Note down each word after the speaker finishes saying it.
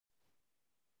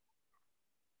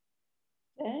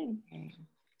Okay.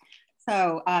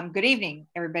 So good evening,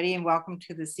 everybody, and welcome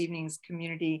to this evening's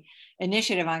Community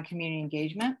Initiative on Community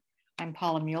Engagement. I'm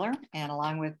Paula Mueller, and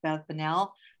along with Beth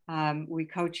Bunnell, we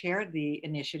co-chair the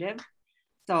initiative.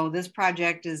 So this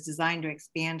project is designed to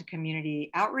expand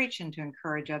community outreach and to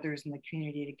encourage others in the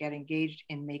community to get engaged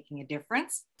in making a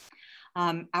difference.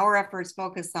 Our efforts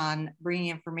focus on bringing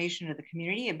information to the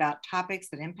community about topics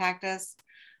that impact us,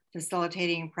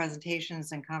 facilitating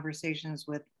presentations and conversations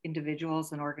with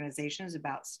individuals and organizations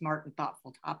about smart and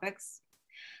thoughtful topics,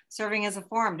 serving as a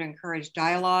forum to encourage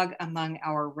dialogue among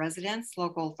our residents,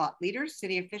 local thought leaders,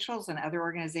 city officials, and other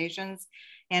organizations,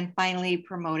 and finally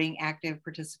promoting active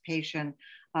participation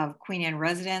of Queen Anne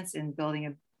residents in building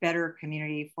a better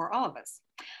community for all of us.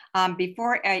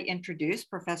 Before I introduce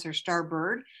Professor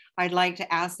Starbird, I'd like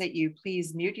to ask that you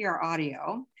please mute your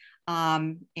audio.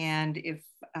 And if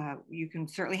you can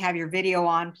certainly have your video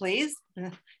on, please.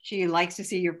 She likes to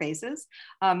see your faces.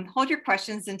 Hold your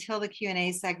questions until the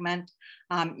Q&A segment.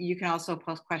 You can also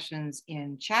post questions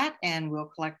in chat and we'll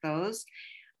collect those.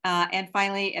 And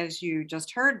finally, as you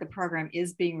just heard, the program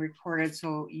is being recorded,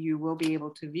 so you will be able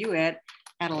to view it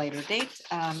at a later date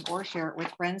or share it with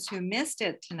friends who missed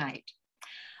it tonight.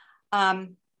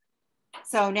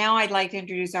 So now I'd like to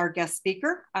introduce our guest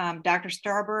speaker. Dr.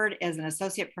 Starbird is an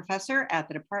associate professor at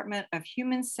the Department of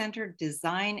Human-Centered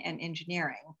Design and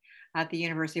Engineering at the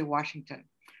University of Washington.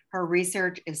 Her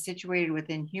research is situated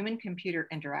within human-computer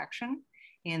interaction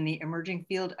in the emerging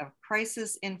field of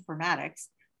crisis informatics,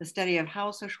 the study of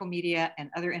how social media and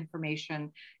other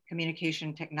information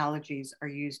communication technologies are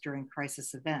used during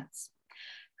crisis events.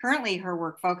 Currently, her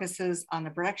work focuses on the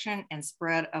production and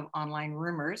spread of online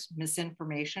rumors,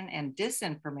 misinformation, and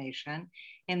disinformation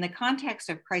in the context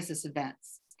of crisis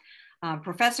events.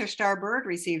 Professor Starbird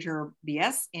received her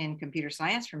BS in computer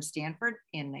science from Stanford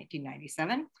in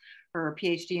 1997, her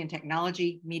PhD in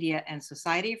technology, media, and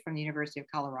society from the University of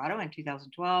Colorado in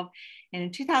 2012. And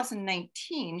in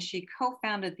 2019, she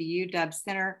co-founded the UW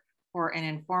Center for an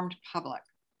Informed Public.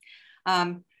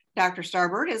 Dr.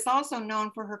 Starbird is also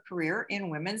known for her career in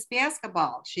women's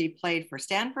basketball. She played for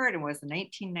Stanford and was the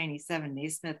 1997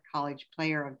 Naismith College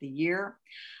Player of the Year,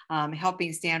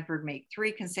 helping Stanford make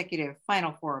 3 consecutive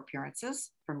Final Four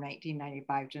appearances from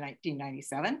 1995 to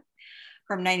 1997.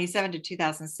 From 97 to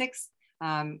 2006,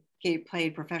 Kate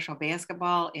played professional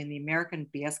basketball in the American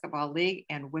Basketball League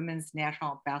and Women's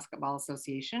National Basketball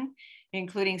Association,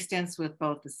 including stints with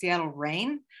both the Seattle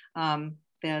Reign,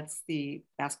 that's the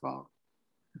basketball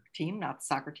team, not the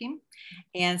soccer team,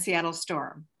 and Seattle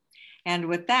Storm. And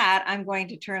with that, I'm going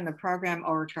to turn the program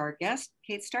over to our guest,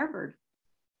 Kate Starbird.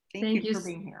 Thank you for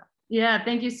being here. Yeah,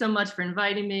 thank you so much for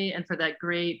inviting me and for that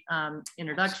great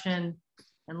introduction.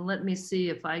 And let me see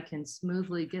if I can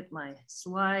smoothly get my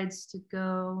slides to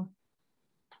go.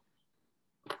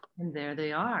 And there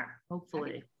they are,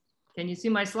 hopefully. Can you see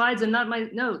my slides and not my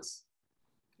notes?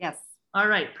 Yes. All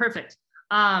right, perfect.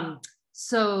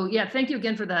 So yeah, thank you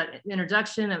again for that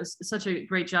introduction. It was such a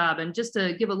great job. And just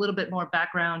to give a little bit more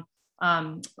background,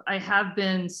 I have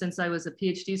been since I was a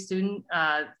PhD student,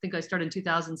 I think I started in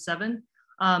 2007,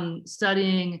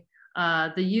 studying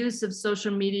the use of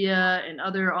social media and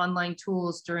other online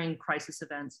tools during crisis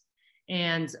events.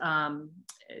 And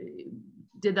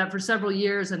did that for several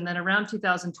years. And then around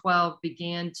 2012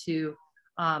 began to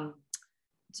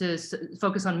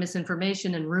focus on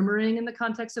misinformation and rumoring in the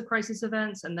context of crisis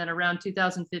events. And then around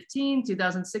 2015,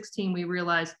 2016, we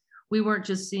realized we weren't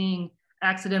just seeing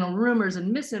accidental rumors and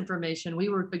misinformation, we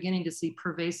were beginning to see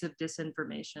pervasive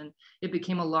disinformation. It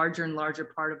became a larger and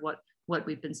larger part of what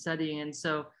we've been studying. And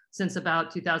so since about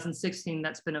 2016,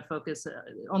 that's been a focus,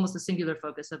 almost a singular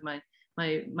focus of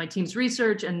my team's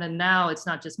research. And then now it's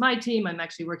not just my team, I'm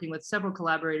actually working with several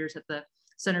collaborators at the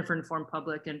Center for Informed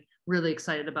Public, and really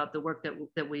excited about the work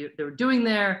that we're doing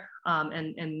there,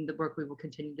 and the work we will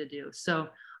continue to do. So,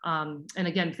 and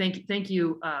again, thank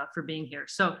you for being here.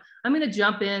 So I'm going to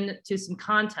jump into some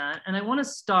content, and I want to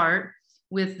start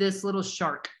with this little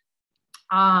shark.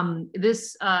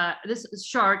 This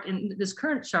shark, and this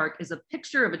current shark, is a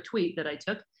picture of a tweet that I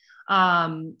took.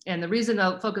 And the reason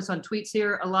I'll focus on tweets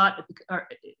here a lot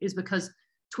is because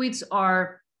tweets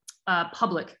are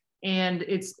public. And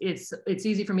it's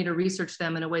easy for me to research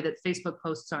them in a way that Facebook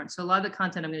posts aren't. So a lot of the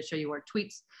content I'm going to show you are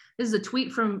tweets. This is a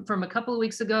tweet from a couple of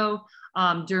weeks ago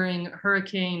during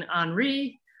Hurricane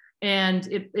Henri, and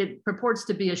it purports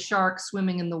to be a shark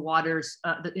swimming in the waters,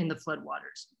 in the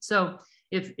floodwaters. So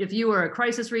if you are a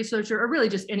crisis researcher, or really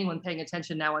just anyone paying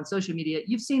attention now on social media,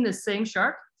 you've seen this same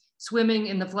shark swimming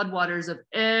in the floodwaters of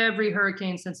every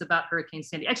hurricane since about Hurricane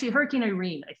Sandy. Actually, Hurricane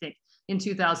Irene, I think, in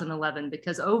 2011,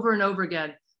 because over and over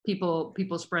again, people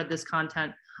spread this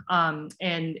content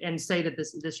and say that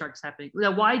this shark is happening.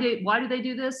 Now, why do they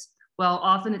do this? Well,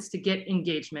 often it's to get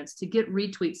engagements, to get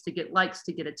retweets, to get likes,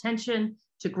 to get attention,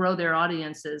 to grow their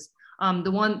audiences.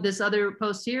 This other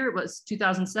post here was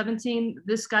 2017.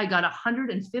 This guy got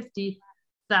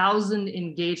 150,000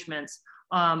 engagements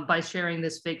by sharing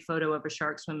this fake photo of a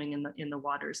shark swimming in the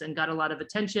waters, and got a lot of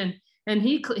attention. And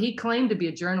he claimed to be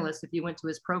a journalist. If you went to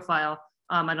his profile,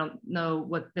 I don't know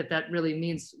what that really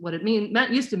means, what it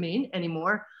used to mean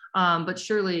anymore, but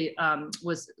surely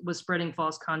was spreading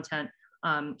false content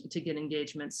to get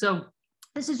engagement. So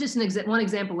this is just one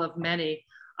example of many.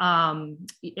 And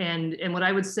what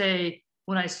I would say,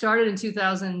 when I started in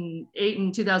 2008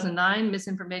 and 2009,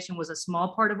 misinformation was a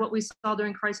small part of what we saw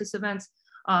during crisis events.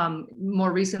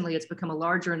 More recently, it's become a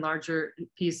larger and larger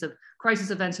piece of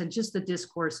crisis events and just the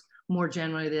discourse more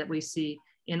generally that we see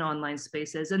in online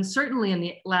spaces. And certainly in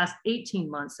the last 18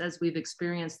 months, as we've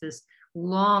experienced this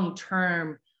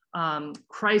long-term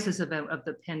crisis event of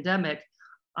the pandemic,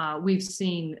 we've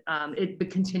seen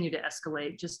it continue to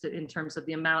escalate, just in terms of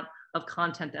the amount of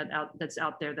content that's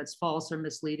out there that's false or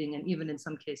misleading, and even in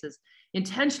some cases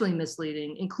intentionally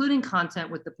misleading, including content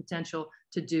with the potential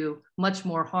to do much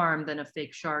more harm than a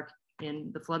fake shark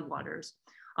in the floodwaters.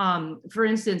 For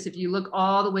instance, if you look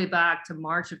all the way back to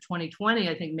March of 2020,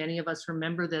 I think many of us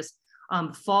remember this,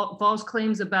 false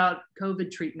claims about COVID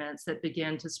treatments that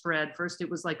began to spread. First, it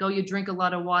was like, oh, you drink a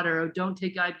lot of water, oh, don't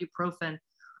take ibuprofen.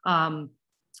 Water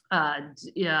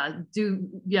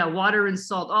and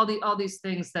salt, all these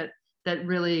things that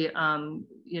really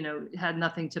had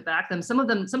nothing to back them. Some of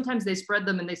them, sometimes they spread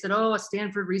them and they said, oh, a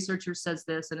Stanford researcher says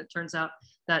this, and it turns out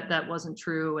that that wasn't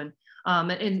true.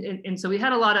 And so we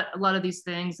had a lot of these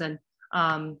things, and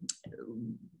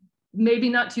maybe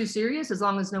not too serious as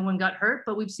long as no one got hurt,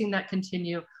 but we've seen that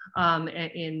continue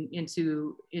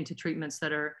into treatments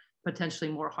that are potentially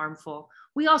more harmful.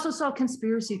 We also saw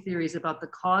conspiracy theories about the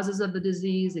causes of the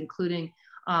disease, including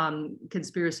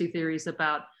conspiracy theories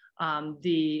about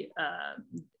that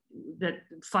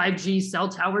 5G cell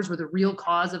towers were the real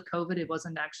cause of COVID. It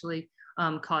wasn't actually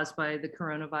caused by the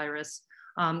coronavirus.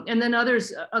 And then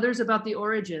others about the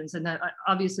origins, and that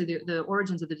obviously the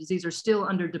origins of the disease are still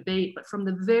under debate, but from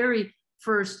the very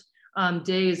first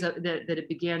days that it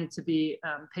began to be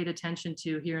paid attention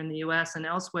to here in the US and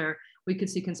elsewhere, we could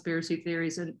see conspiracy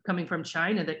theories coming from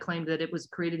China that claimed that it was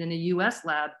created in a US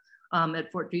lab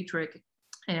at Fort Detrick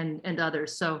and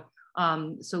others. So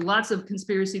lots of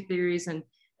conspiracy theories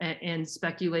and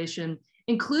speculation,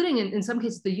 including in some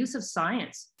cases the use of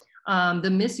science,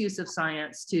 the misuse of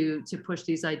science to push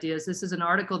these ideas. This is an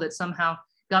article that somehow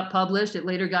got published. It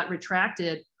later got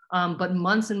retracted, but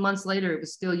months and months later, it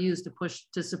was still used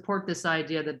to support this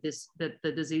idea that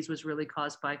the disease was really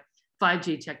caused by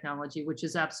 5G technology, which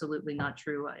is absolutely not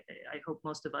true. I hope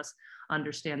most of us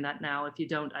understand that now. If you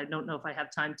don't, I don't know if I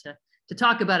have time to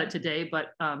talk about it today,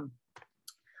 but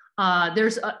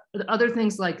there's other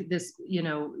things like this,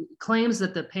 claims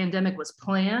that the pandemic was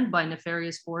planned by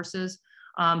nefarious forces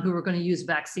who were going to use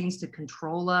vaccines to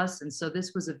control us. And so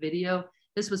this was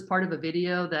part of a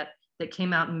video that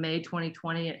came out in May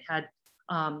 2020. It had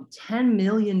 10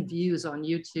 million views on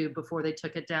YouTube before they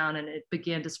took it down, and it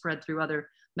began to spread through other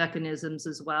mechanisms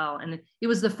as well. And it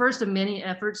was the first of many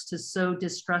efforts to sow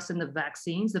distrust in the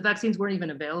vaccines. The vaccines weren't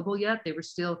even available yet. They were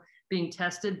still being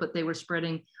tested, but they were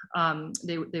spreading,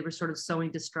 they were sort of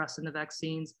sowing distrust in the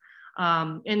vaccines.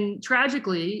 And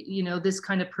tragically, this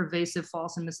kind of pervasive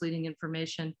false and misleading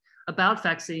information about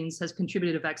vaccines has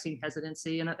contributed to vaccine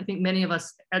hesitancy. And I think many of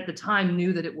us at the time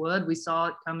knew that it would. We saw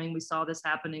it coming. We saw this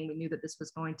happening. We knew that this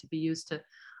was going to be used to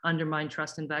undermine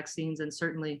trust in vaccines. And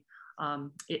certainly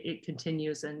it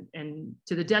continues, and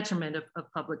to the detriment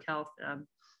of public health.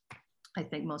 I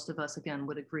think most of us, again,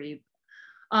 would agree.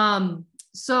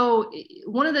 So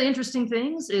one of the interesting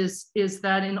things is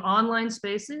that in online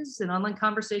spaces, in online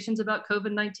conversations about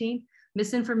COVID-19,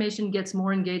 misinformation gets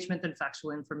more engagement than factual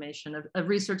information. A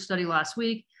research study last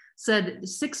week said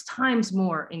 6 times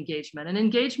more engagement. And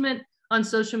engagement on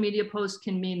social media posts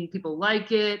can mean people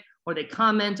like it, or they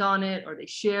comment on it, or they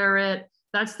share it.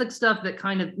 That's the stuff that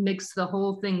kind of makes the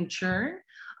whole thing churn.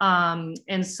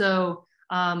 And so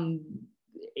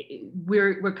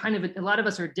we're kind of, a lot of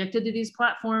us are addicted to these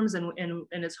platforms, and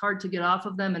it's hard to get off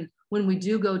of them. And when we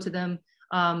do go to them,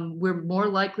 we're more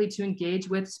likely to engage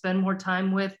with, spend more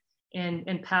time with,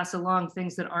 and pass along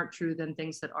things that aren't true than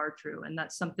things that are true. And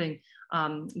that's something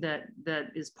that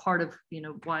is part of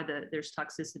why there's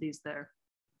toxicities there.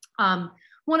 I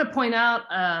want to point out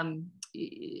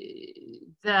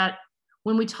that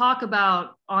when we talk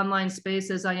about online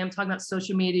spaces, I am talking about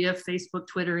social media, Facebook,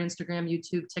 Twitter, Instagram,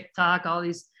 YouTube, TikTok, all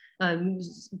these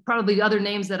probably other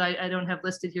names that I don't have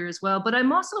listed here as well. But I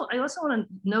also want to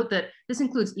note that this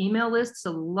includes email lists.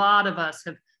 A lot of us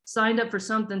have signed up for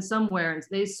something somewhere and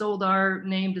they sold our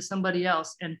name to somebody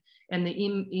else. And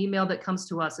the email that comes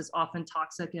to us is often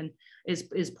toxic and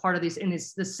is part of these. And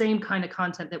it's the same kind of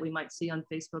content that we might see on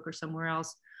Facebook or somewhere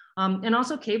else. And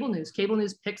also cable news. Cable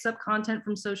news picks up content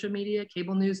from social media.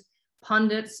 Cable news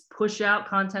pundits push out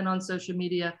content on social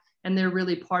media, and they're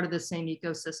really part of the same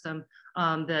ecosystem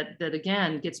that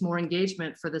again gets more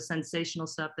engagement for the sensational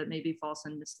stuff that may be false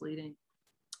and misleading.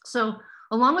 So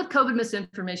along with COVID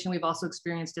misinformation, we've also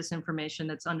experienced disinformation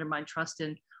that's undermined trust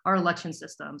in our election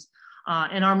systems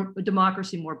and our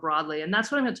democracy more broadly. And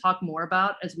that's what I'm going to talk more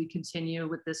about as we continue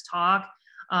with this talk.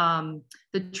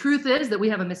 The truth is that we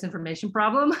have a misinformation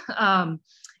problem.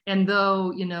 And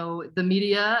though, you know, the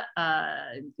media,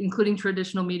 including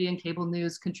traditional media and cable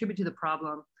news, contribute to the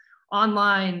problem,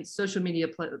 online social media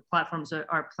platforms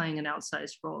are playing an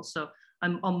outsized role. So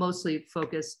I'll mostly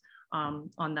focus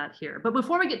on that here. But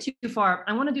before we get too far,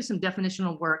 I want to do some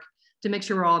definitional work to make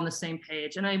sure we're all on the same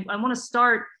page. And I want to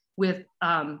start with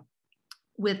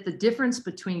the difference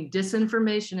between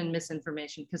disinformation and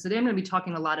misinformation, because today I'm going to be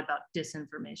talking a lot about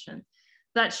disinformation.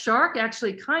 That shark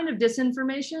actually kind of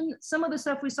disinformation. Some of the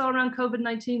stuff we saw around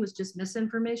COVID-19 was just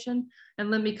misinformation.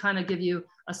 And let me kind of give you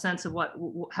a sense of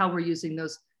how we're using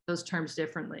those terms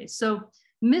differently. So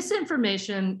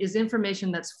misinformation is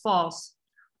information that's false,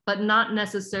 but not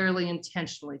necessarily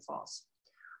intentionally false.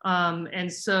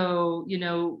 And so, you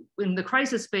know, in the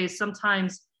crisis space,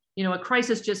 sometimes, you know, a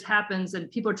crisis just happens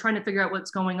and people are trying to figure out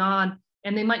what's going on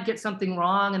and they might get something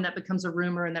wrong and that becomes a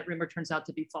rumor and that rumor turns out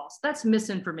to be false. That's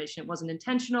misinformation. It wasn't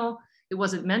intentional. It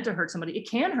wasn't meant to hurt somebody. It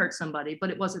can hurt somebody, but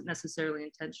it wasn't necessarily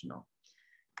intentional.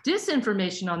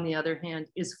 Disinformation, on the other hand,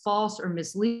 is false or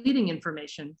misleading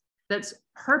information that's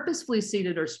purposefully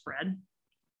seeded or spread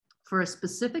for a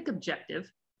specific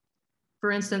objective, for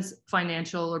instance,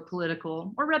 financial or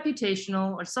political or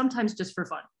reputational, or sometimes just for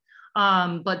fun.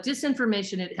 But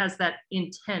disinformation, it has that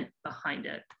intent behind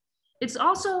it. It's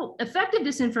also, effective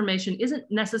disinformation isn't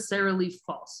necessarily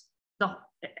false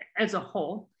as a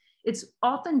whole. It's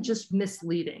often just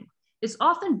misleading. It's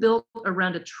often built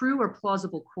around a true or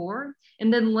plausible core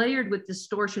and then layered with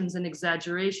distortions and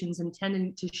exaggerations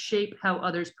intended to shape how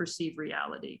others perceive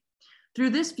reality. Through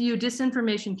this view,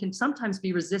 disinformation can sometimes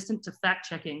be resistant to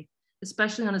fact-checking,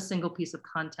 especially on a single piece of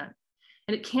content.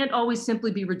 And it can't always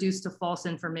simply be reduced to false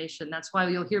information. That's why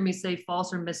you'll hear me say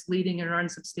false or misleading or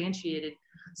unsubstantiated.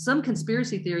 Some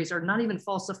conspiracy theories are not even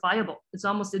falsifiable. It's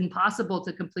almost impossible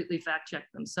to completely fact check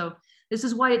them. So this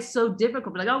is why it's so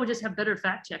difficult. Like, oh, we just have better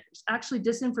fact checkers. Actually,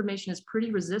 disinformation is pretty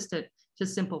resistant to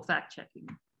simple fact checking.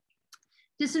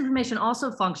 Disinformation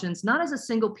also functions not as a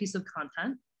single piece of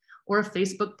content or a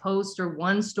Facebook post or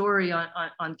one story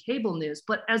on cable news,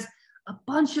 but as a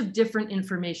bunch of different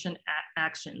information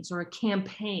actions or a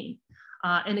campaign.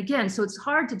 And again, so it's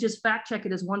hard to just fact check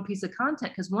it as one piece of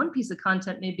content, because one piece of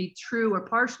content may be true or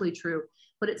partially true,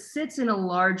 but it sits in a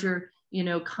larger, you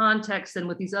know, context and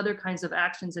with these other kinds of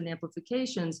actions and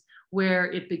amplifications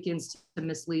where it begins to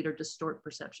mislead or distort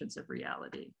perceptions of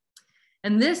reality.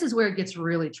 And this is where it gets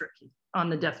really tricky on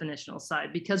the definitional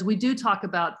side, because we do talk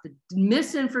about the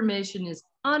misinformation is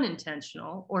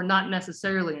unintentional or not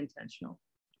necessarily intentional.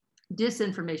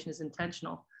 Disinformation is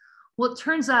intentional. Well, it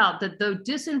turns out that though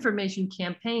disinformation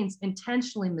campaigns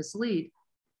intentionally mislead,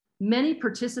 many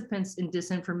participants in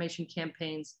disinformation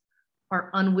campaigns are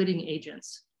unwitting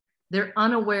agents. They're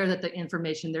unaware that the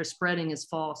information they're spreading is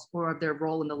false or of their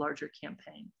role in the larger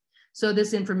campaign. So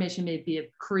this information may be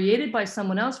created by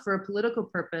someone else for a political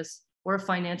purpose or a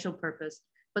financial purpose,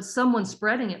 but someone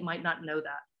spreading it might not know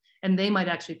that, and they might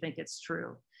actually think it's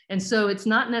true. And so it's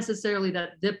not necessarily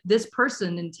that this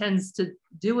person intends to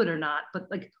do it or not, but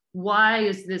like, why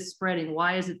is this spreading?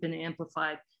 Why has it been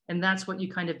amplified? And that's what you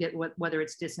kind of get, whether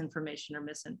it's disinformation or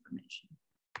misinformation.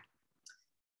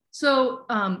 So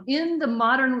in the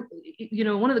modern, you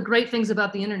know, one of the great things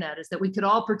about the internet is that we could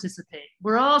all participate.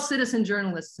 We're all citizen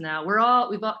journalists now. We've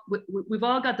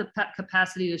all got the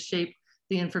capacity to shape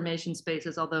the information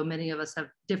spaces, although many of us have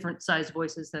different sized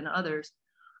voices than others.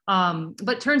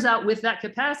 But turns out with that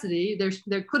capacity,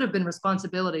 there could have been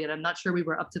responsibility, and I'm not sure we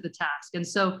were up to the task. And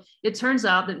so it turns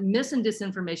out that mis and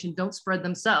disinformation don't spread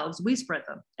themselves. We spread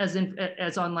them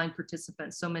as online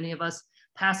participants. So many of us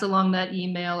pass along that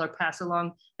email or pass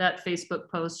along that Facebook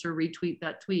post or retweet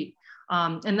that tweet.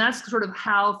 And that's sort of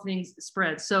how things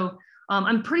spread. So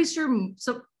I'm pretty sure,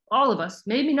 so all of us,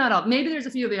 maybe not all, maybe there's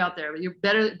a few of you out there, but you're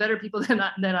better people than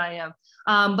I am.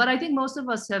 But I think most of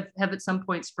us have at some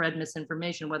point spread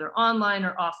misinformation, whether online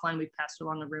or offline, we've passed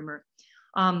along a rumor.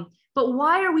 But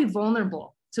why are we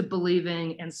vulnerable to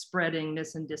believing and spreading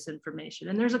mis and disinformation?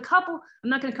 And there's a couple, I'm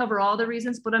not going to cover all the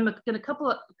reasons, but I'm going to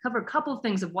cover a couple of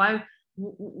things of why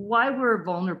we're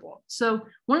vulnerable. So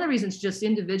one of the reasons, just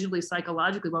individually,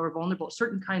 psychologically, why we're vulnerable,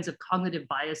 certain kinds of cognitive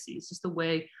biases, just the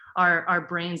way our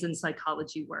brains and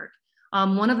psychology work.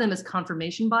 One of them is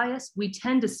confirmation bias. We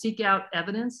tend to seek out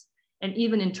evidence and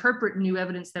even interpret new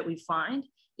evidence that we find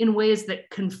in ways that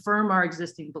confirm our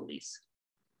existing beliefs.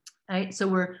 Right? So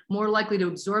we're more likely to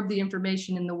absorb the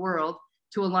information in the world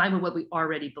to align with what we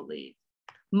already believe.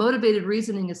 Motivated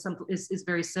reasoning is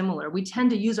very similar. We tend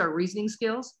to use our reasoning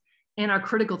skills and our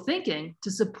critical thinking to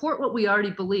support what we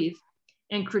already believe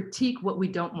and critique what we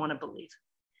don't want to believe.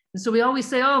 And so we always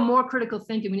say, oh, more critical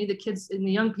thinking. We need the kids and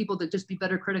the young people to just be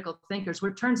better critical thinkers.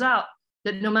 Where it turns out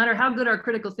that no matter how good our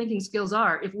critical thinking skills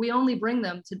are, if we only bring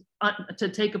them to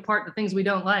take apart the things we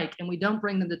don't like, and we don't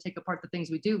bring them to take apart the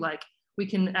things we do like, we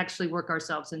can actually work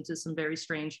ourselves into some very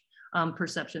strange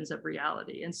perceptions of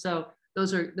reality. And so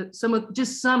those are some of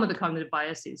the cognitive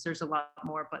biases. There's a lot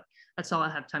more, but that's all I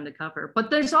have time to cover. But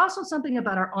there's also something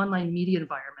about our online media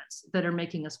environments that are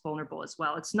making us vulnerable as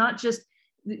well. It's not just,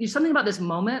 there's something about this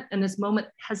moment, and this moment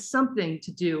has something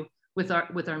to do with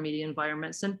our media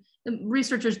environments. And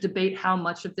researchers debate how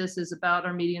much of this is about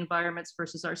our media environments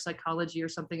versus our psychology or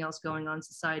something else going on in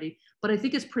society. But I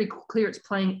think it's pretty clear it's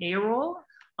playing a role.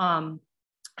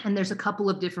 And there's a couple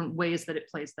of different ways that it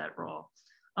plays that role,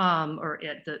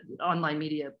 the online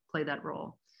media play that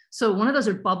role. So one of those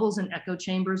are bubbles and echo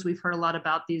chambers. We've heard a lot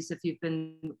about these if you've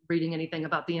been reading anything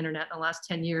about the internet in the last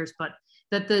 10 years, but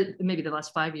maybe the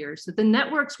last 5 years, that the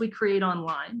networks we create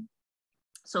online,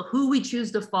 so who we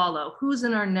choose to follow, who's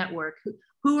in our network,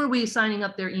 who are we signing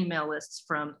up their email lists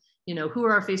from, who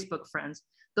are our Facebook friends,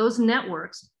 those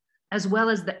networks, as well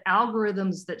as the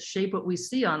algorithms that shape what we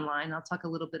see online. I'll talk a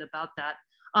little bit about that.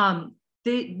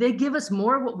 They give us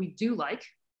more of what we do like,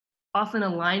 often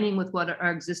aligning with what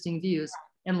our existing views,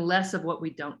 and less of what we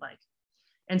don't like.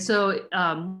 And so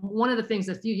one of the things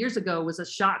a few years ago was a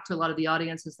shock to a lot of the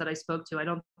audiences that I spoke to. I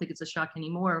don't think it's a shock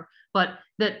anymore, but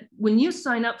that when you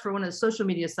sign up for one of the social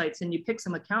media sites and you pick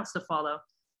some accounts to follow,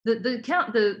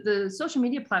 the social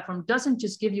media platform doesn't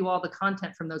just give you all the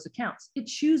content from those accounts. It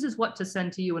chooses what to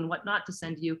send to you and what not to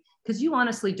send to you, because you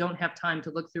honestly don't have time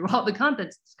to look through all the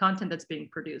content that's being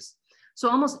produced. So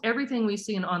almost everything we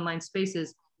see in online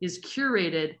spaces is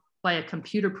curated by a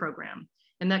computer program.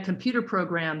 And that computer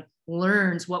program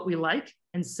learns what we like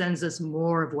and sends us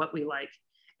more of what we like.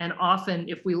 And often,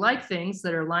 if we like things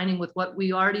that are aligning with what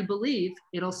we already believe,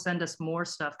 it'll send us more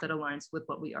stuff that aligns with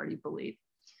what we already believe.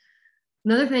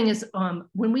 Another thing is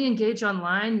when we engage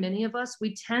online, many of us,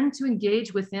 we tend to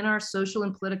engage within our social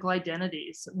and political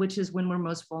identities, which is when we're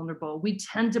most vulnerable. We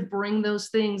tend to bring those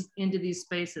things into these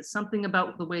spaces. Something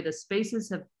about the way the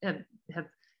spaces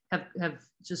have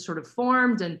just sort of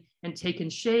formed and taken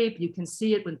shape. You can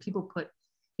see it when people put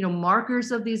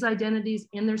markers of these identities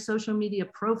in their social media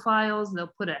profiles.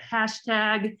 They'll put a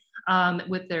hashtag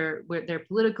with their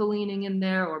political leaning in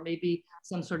there, or maybe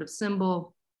some sort of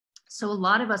symbol. So a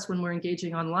lot of us, when we're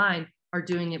engaging online, are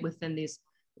doing it within these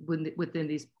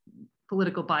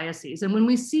political biases. And when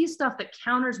we see stuff that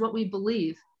counters what we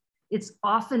believe, it's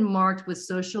often marked with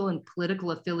social and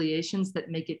political affiliations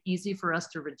that make it easy for us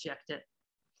to reject it.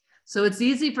 So it's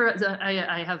easy for,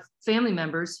 I have family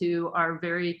members who are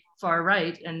very far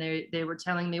right, and they were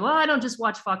telling me, well, I don't just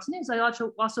watch Fox News, I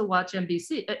also watch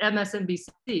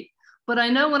MSNBC. But I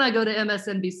know when I go to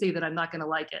MSNBC that I'm not going to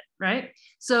like it, right?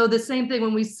 So the same thing,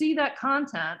 when we see that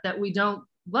content that we don't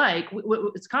like,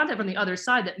 it's content from the other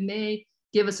side that may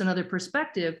give us another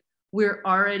perspective, we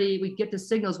get the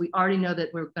signals, we already know that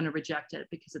we're going to reject it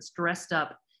because it's dressed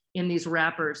up in these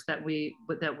wrappers that we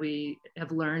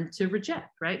have learned to reject,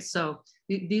 right? So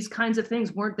these kinds of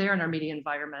things weren't there in our media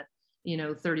environment,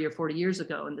 30 or 40 years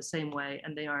ago in the same way,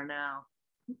 and they are now.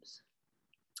 Oops.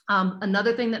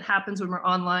 Another thing that happens when we're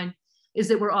online is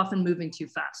that we're often moving too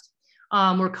fast.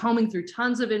 We're combing through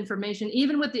tons of information,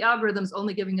 even with the algorithms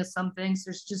only giving us some things.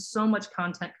 There's just so much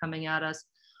content coming at us.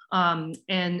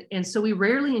 And so we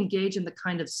rarely engage in the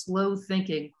kind of slow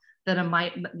thinking that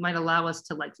might allow us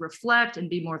to reflect and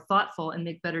be more thoughtful and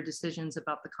make better decisions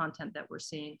about the content that we're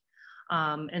seeing.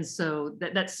 And so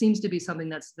that seems to be something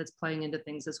that's playing into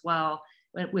things as well.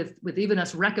 With even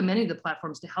us recommending the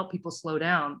platforms to help people slow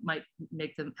down might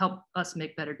help us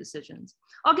make better decisions.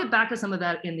 I'll get back to some of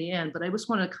that in the end, but I just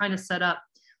want to kind of set up,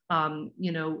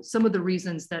 some of the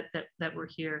reasons that we're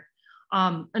here.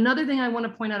 Another thing I want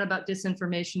to point out about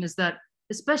disinformation is that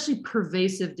especially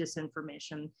pervasive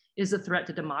disinformation is a threat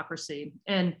to democracy.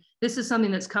 And this is something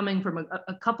that's coming from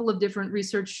a couple of different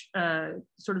research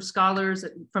sort of scholars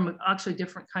from actually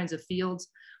different kinds of fields.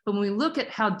 But when we look at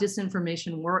how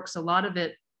disinformation works, a lot of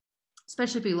it,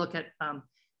 especially if you look at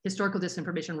historical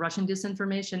disinformation, Russian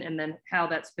disinformation, and then how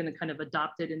that's been kind of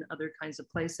adopted in other kinds of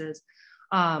places,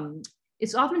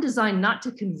 it's often designed not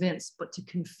to convince, but to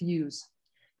confuse,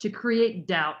 to create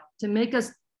doubt, to make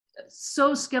us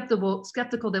so skeptical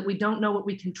that we don't know what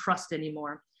we can trust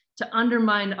anymore, to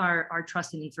undermine our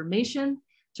trust in information,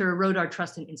 to erode our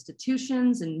trust in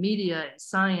institutions and media and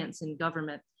science and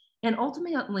government, and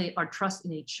ultimately our trust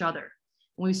in each other.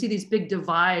 When we see these big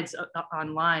divides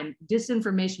online,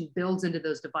 disinformation builds into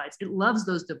those divides. It loves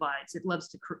those divides. It loves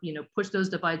to push those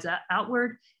divides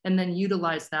outward and then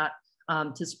utilize that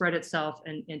to spread itself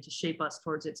and to shape us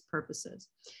towards its purposes.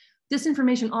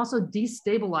 Disinformation also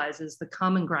destabilizes the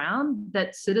common ground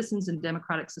that citizens in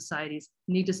democratic societies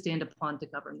need to stand upon to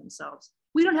govern themselves.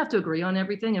 We don't have to agree on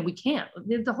everything, and we can't.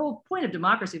 The whole point of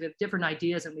democracy, we have different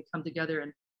ideas and we come together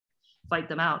and fight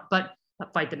them out,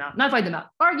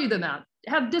 argue them out,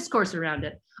 have discourse around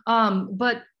it.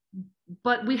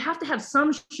 But we have to have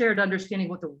some shared understanding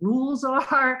what the rules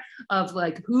are of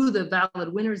like who the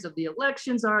valid winners of the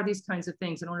elections are, these kinds of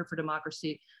things in order for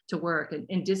democracy to work.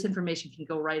 And disinformation can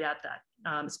go right at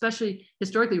that. Especially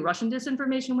historically, Russian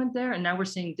disinformation went there, and now we're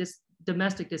seeing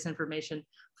domestic disinformation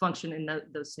function in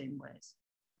those same ways.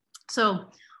 So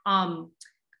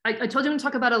I told you I'm going to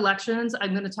talk about elections.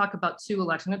 I'm going to talk about two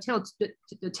elections. I'm going to tell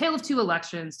a tale of two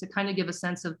elections to kind of give a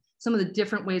sense of some of the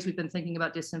different ways we've been thinking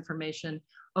about disinformation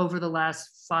over the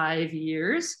last 5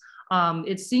 years.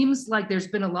 It seems like there's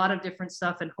been a lot of different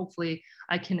stuff, and hopefully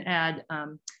I can add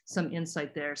some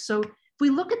insight there. So if we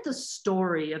look at the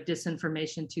story of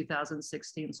disinformation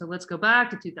 2016, so let's go back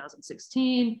to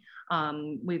 2016.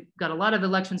 We've got a lot of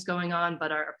elections going on,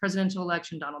 but our presidential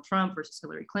election, Donald Trump versus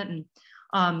Hillary Clinton.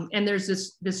 And there's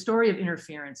this story of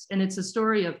interference, and it's a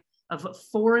story of a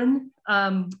foreign,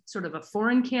 sort of a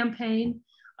foreign campaign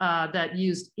that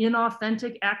used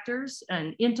inauthentic actors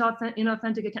and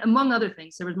inauthentic, among other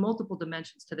things. There was multiple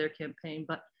dimensions to their campaign,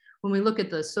 but when we look at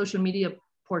the social media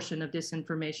portion of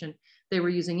disinformation, they were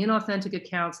using inauthentic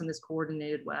accounts in this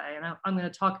coordinated way. And I'm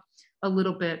going to talk a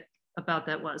little bit about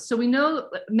that was. So we know,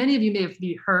 many of you may have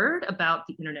heard about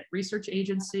the Internet Research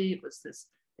Agency.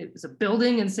 It was a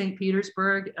building in St.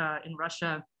 Petersburg in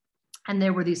Russia. And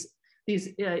there were these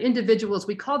individuals,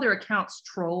 we call their accounts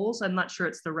trolls. I'm not sure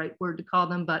it's the right word to call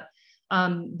them, but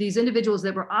these individuals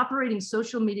that were operating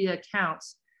social media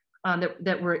accounts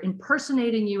that were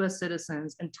impersonating US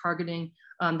citizens and targeting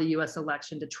the US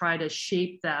election to try to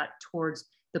shape that towards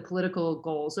the political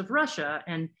goals of Russia.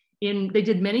 And they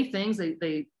did many things.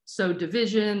 They sowed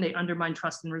division, they undermined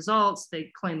trust in results,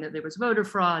 they claimed that there was voter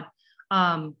fraud.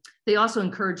 They also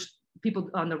encouraged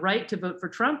people on the right to vote for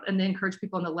Trump, and they encouraged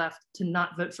people on the left to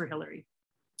not vote for Hillary,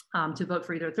 to vote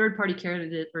for either a third-party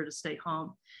candidate or to stay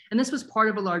home. And this was part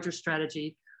of a larger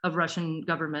strategy of Russian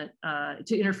government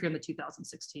to interfere in the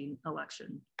 2016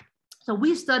 election. So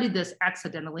we studied this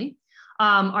accidentally.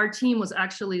 Our team was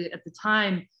actually, at the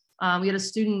time, we had a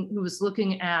student who was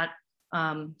looking at,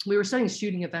 we were studying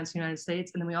shooting events in the United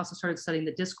States, and then we also started studying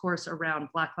the discourse around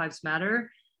Black Lives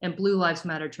Matter and Blue Lives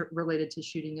Matter related to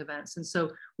shooting events. And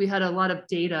so we had a lot of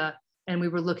data, and we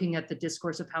were looking at the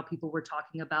discourse of how people were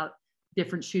talking about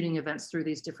different shooting events through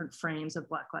these different frames of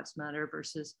Black Lives Matter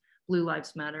versus Blue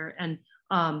Lives Matter, and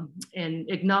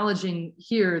acknowledging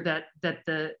here that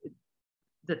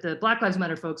the Black Lives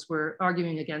Matter folks were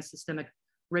arguing against systemic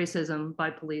racism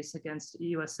by police against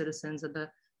US citizens, and the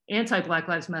anti-Black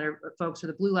Lives Matter folks, or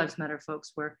the Blue Lives Matter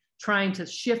folks, were trying to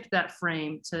shift that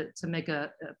frame to make a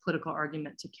political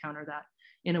argument to counter that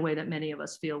in a way that many of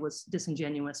us feel was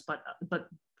disingenuous, but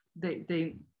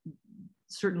they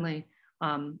certainly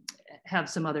have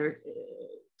some other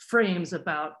frames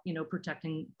about,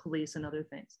 protecting police and other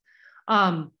things.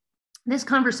 This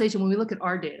conversation, when we look at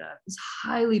our data, is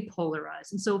highly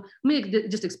polarized. And so let me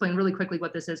just explain really quickly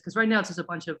what this is, because right now it's just a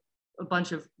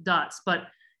bunch of dots, but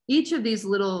each of these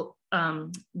little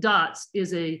dots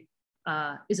is a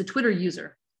Twitter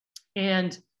user,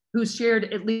 and who shared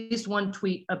at least one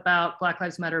tweet about Black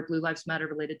Lives Matter, Blue Lives Matter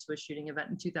related to a shooting event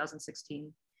in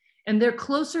 2016. And they're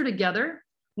closer together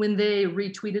when they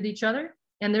retweeted each other,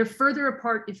 and they're further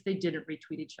apart if they didn't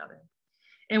retweet each other.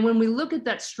 And when we look at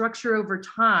that structure over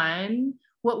time,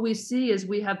 what we see is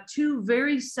we have two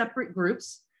very separate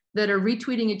groups that are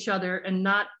retweeting each other and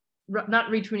not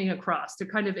retweeting across. They're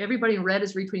kind of, everybody in red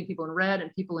is retweeting people in red,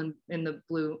 and people in the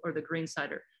blue or the green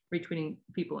side are retweeting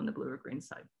people in the blue or green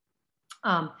side.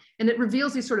 And it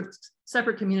reveals these sort of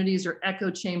separate communities or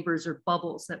echo chambers or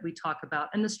bubbles that we talk about.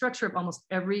 And the structure of almost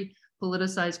every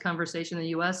politicized conversation in the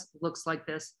US looks like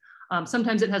this.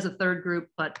 Sometimes it has a third group,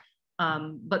 but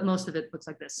most of it looks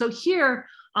like this. So here,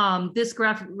 this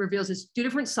graph reveals these two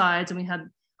different sides, and we had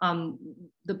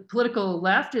the political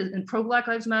left and pro-Black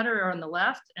Lives Matter are on the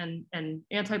left, and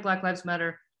anti-Black Lives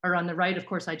Matter are on the right. Of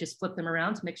course, I just flipped them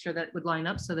around to make sure that would line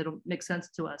up so that it'll make sense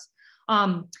to us.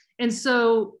 And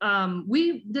so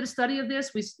we did a study of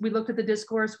this. We looked at the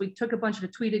discourse. We took a bunch of the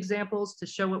tweet examples to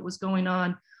show what was going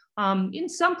on. In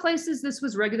some places, this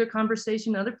was regular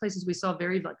conversation. In other places, we saw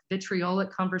very like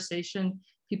vitriolic conversation,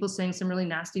 people saying some really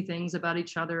nasty things about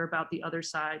each other, about the other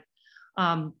side.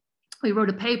 We wrote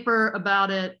a paper about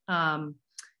it.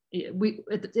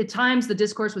 At times, the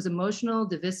discourse was emotional,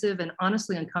 divisive, and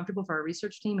honestly uncomfortable for our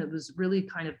research team. It was really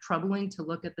kind of troubling to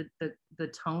look at the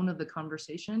tone of the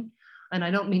conversation. And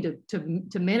I don't mean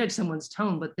to manage someone's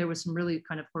tone, but there was some really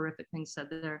kind of horrific things said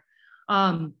there.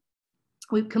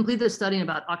 We completed the study in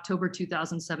about October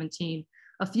 2017.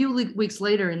 A few weeks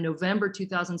later, in November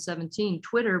 2017,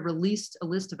 Twitter released a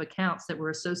list of accounts that were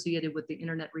associated with the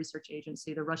Internet Research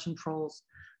Agency, the Russian trolls,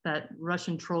 that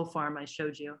Russian troll farm I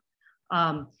showed you.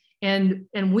 I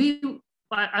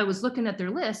was looking at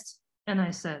their list and I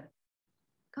said,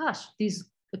 gosh, these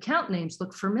account names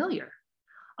look familiar.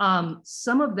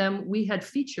 Some of them we had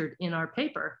featured in our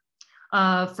paper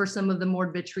for some of the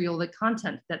more vitriolic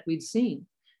content that we'd seen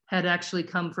had actually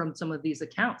come from some of these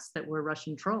accounts that were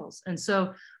Russian trolls. And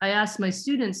so I asked my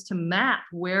students to map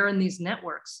where in these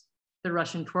networks the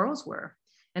Russian trolls were.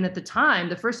 And at the time,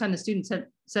 the first time the student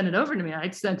sent it over to me, I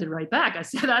sent it right back. I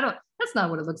said, that's not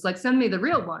what it looks like. Send me the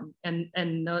real one. And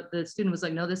the student was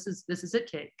like, no, this is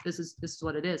it, Kate. This is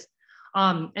what it is.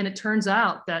 And it turns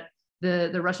out that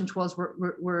the Russian trolls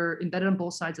were embedded on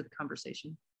both sides of the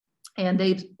conversation. And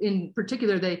in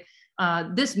particular,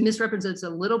 this misrepresents a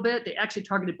little bit. They actually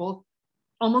targeted both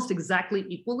almost exactly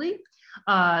equally.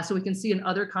 So we can see in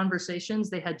other conversations,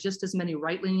 they had just as many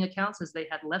right-leaning accounts as they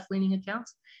had left-leaning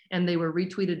accounts. And they were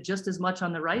retweeted just as much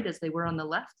on the right as they were on the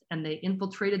left. And they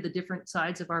infiltrated the different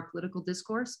sides of our political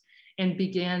discourse and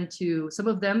some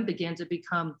of them began to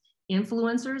become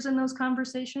influencers in those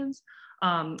conversations.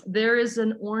 There is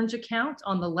an orange account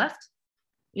on the left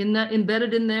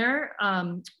embedded in there,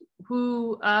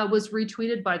 who was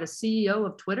retweeted by the CEO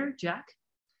of Twitter, Jack,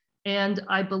 and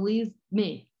I believe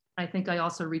me. I think I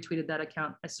also retweeted that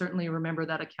account. I certainly remember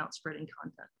that account spreading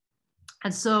content.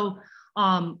 And so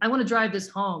I want to drive this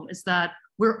home is that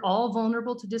we're all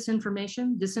vulnerable to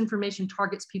disinformation. Disinformation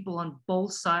targets people on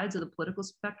both sides of the political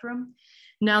spectrum.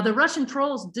 Now, the Russian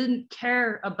trolls didn't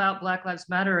care about Black Lives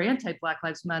Matter or anti-Black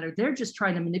Lives Matter. They're just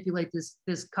trying to manipulate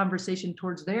this conversation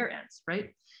towards their ends,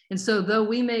 right? And so though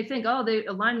we may think, oh, they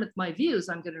align with my views,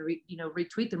 I'm going to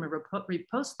retweet them or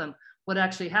repost them, what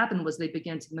actually happened was they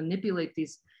began to manipulate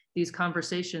these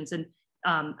conversations. And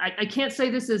I can't say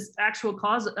this is actually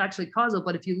causal,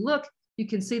 but if you look, you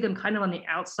can see them kind of on the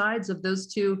outsides of those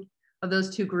two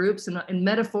groups. And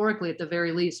metaphorically, at the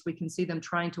very least, we can see them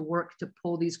trying to work to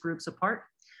pull these groups apart.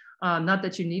 Not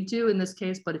that you need to in this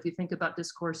case, but if you think about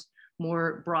discourse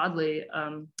more broadly,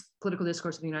 political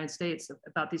discourse in the United States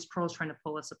about these trolls trying to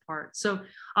pull us apart. So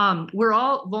we're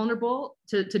all vulnerable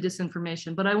to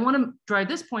disinformation, but I want to drive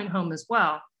this point home as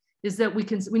well, is that we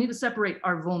need to separate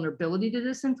our vulnerability to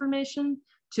disinformation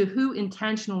to who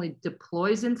intentionally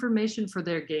deploys information for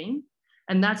their gain.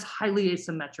 And that's highly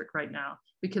asymmetric right now.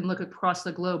 We can look across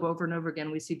the globe over and over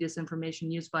again. We see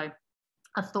disinformation used by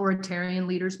authoritarian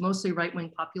leaders, mostly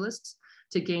right-wing populists,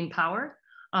 to gain power.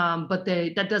 But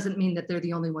that doesn't mean that they're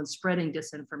the only ones spreading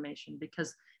disinformation,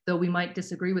 because though we might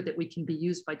disagree with it, we can be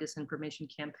used by disinformation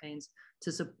campaigns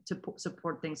to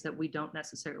support things that we don't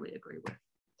necessarily agree with.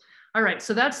 All right,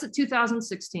 so that's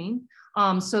 2016.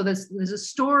 So there's a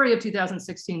story of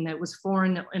 2016 that was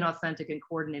foreign, inauthentic, and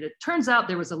coordinated. Turns out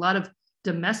there was a lot of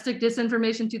domestic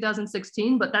disinformation in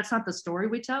 2016, but that's not the story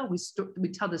we tell. We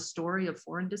tell the story of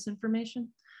foreign disinformation.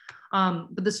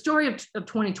 But the story of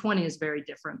 2020 is very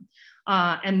different.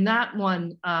 And that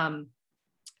one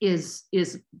is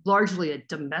largely a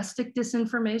domestic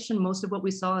disinformation. Most of what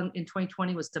we saw in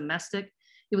 2020 was domestic.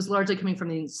 It was largely coming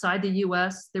from inside the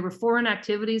US. There were foreign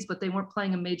activities, but they weren't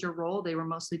playing a major role. They were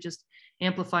mostly just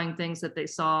amplifying things that they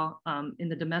saw in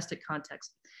the domestic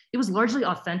context. It was largely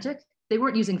authentic. They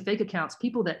weren't using fake accounts.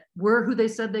 People that were who they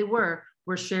said they were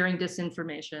sharing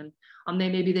disinformation.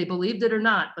 Maybe they believed it or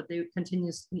not, but they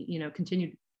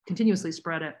continuously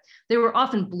spread it. They were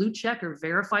often blue check or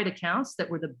verified accounts that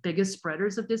were the biggest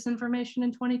spreaders of disinformation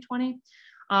in 2020.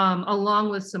 along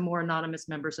with some more anonymous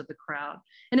members of the crowd.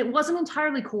 And it wasn't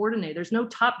entirely coordinated. There's no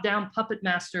top-down puppet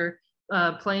master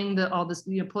playing all this,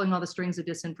 pulling all the strings of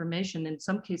disinformation. In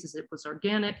some cases, it was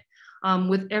organic,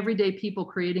 with everyday people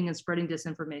creating and spreading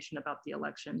disinformation about the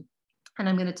election. And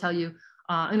I'm going to tell you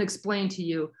and explain to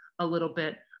you a little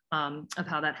bit of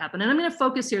how that happened. And I'm going to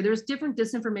focus here. There's different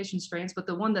disinformation strains, but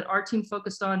the one that our team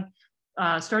focused on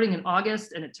starting in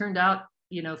August, and it turned out,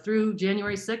 through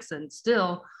January 6th and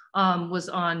still, was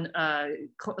on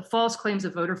false claims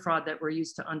of voter fraud that were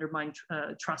used to undermine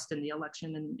trust in the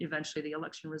election and eventually the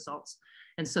election results.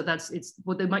 And so it's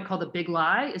what they might call the big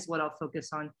lie is what I'll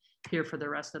focus on here for the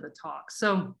rest of the talk.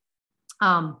 So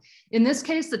in this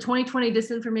case, the 2020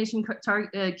 disinformation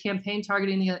campaign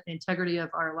targeting the integrity of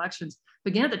our elections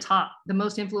began at the top. The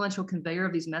most influential conveyor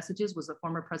of these messages was the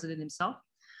former president himself.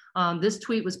 This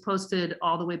tweet was posted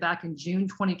all the way back in June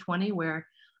 2020, where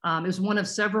it was one of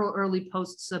several early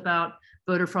posts about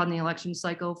voter fraud in the election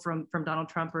cycle from Donald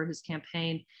Trump or his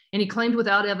campaign. And he claimed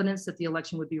without evidence that the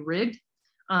election would be rigged,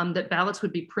 that ballots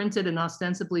would be printed and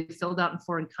ostensibly filled out in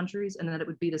foreign countries, and that it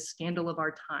would be the scandal of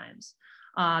our times.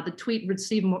 The tweet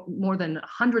received more than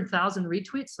 100,000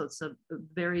 retweets, so it's a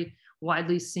very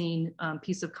widely seen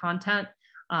piece of content.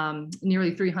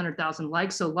 Nearly 300,000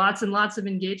 likes, so lots and lots of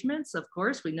engagements. Of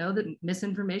course, we know that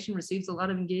misinformation receives a lot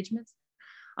of engagements.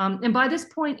 And by this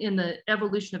point in the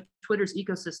evolution of Twitter's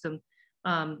ecosystem,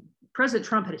 President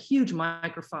Trump had a huge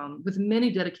microphone with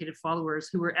many dedicated followers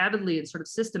who were avidly and sort of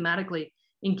systematically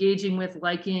engaging with,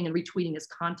 liking, and retweeting his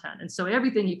content. And so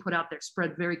everything he put out there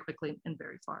spread very quickly and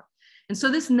very far. And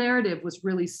so this narrative was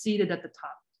really seated at the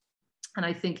top. And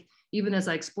I think even as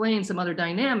I explain some other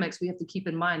dynamics, we have to keep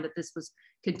in mind that this was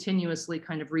continuously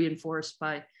kind of reinforced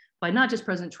by not just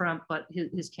President Trump, but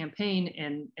his campaign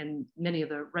and many of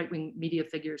the right-wing media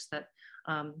figures that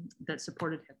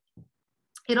supported him.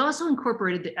 It also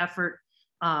incorporated the effort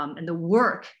and the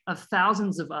work of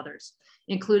thousands of others,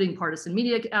 including partisan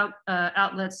media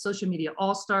outlets, social media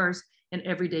all-stars, and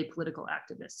everyday political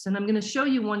activists. And I'm going to show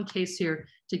you one case here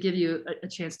to give you a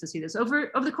chance to see this.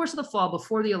 Over the course of the fall,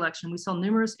 before the election, we saw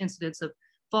numerous incidents of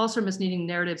false or misleading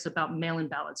narratives about mail-in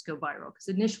ballots go viral. Because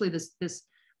initially this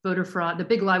voter fraud, the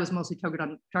big lie was mostly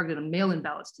targeted on mail-in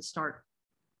ballots to start.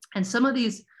 And some of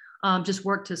these just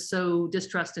worked to sow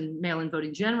distrust in mail-in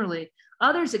voting generally.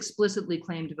 Others explicitly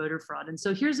claimed voter fraud. And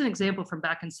so here's an example from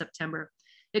back in September.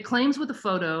 It claims with a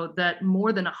photo that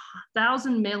more than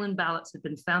 1,000 mail-in ballots had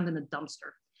been found in a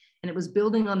dumpster. And it was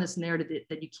building on this narrative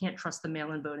that you can't trust the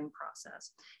mail-in voting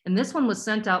process. And this one was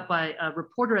sent out by a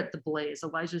reporter at The Blaze.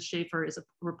 Elijah Schaefer is a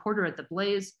reporter at The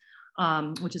Blaze,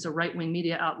 which is a right-wing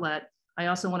media outlet. I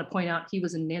also want to point out he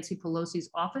was in Nancy Pelosi's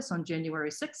office on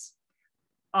January 6th,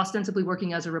 ostensibly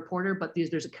working as a reporter, but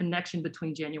there's a connection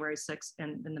between January 6th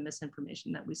and the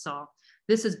misinformation that we saw.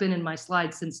 This has been in my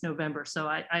slides since November, so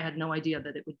I had no idea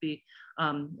that it would be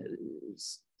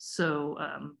so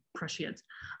prescient.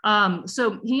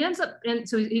 So he ends up, and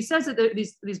so he says that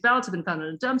these ballots have been found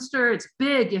in a dumpster. It's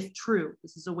big if true.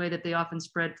 This is a way that they often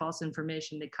spread false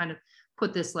information. They kind of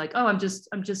put this like, oh, I'm just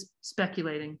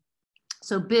speculating.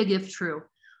 So big if true.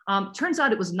 Turns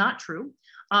out it was not true.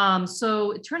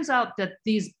 So it turns out that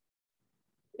these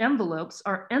envelopes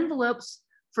are envelopes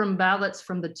from ballots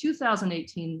from the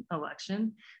 2018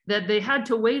 election, that they had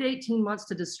to wait 18 months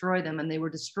to destroy them, and they were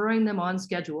destroying them on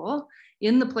schedule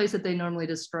in the place that they normally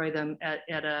destroy them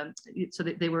so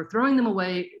they were throwing them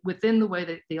away within the way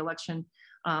that the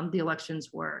elections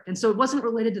work. And so it wasn't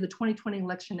related to the 2020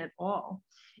 election at all.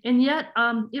 And yet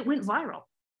it went viral.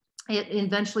 It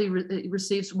eventually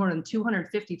receives more than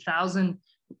 250,000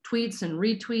 tweets and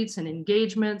retweets and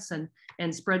engagements and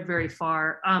spread very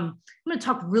far. I'm going to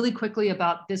talk really quickly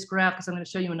about this graph because I'm going to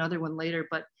show you another one later,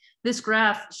 but this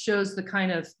graph shows the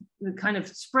kind of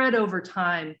spread over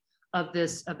time of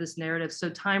this narrative. So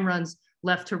time runs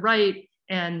left to right,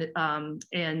 and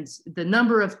the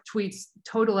number of tweets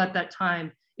total at that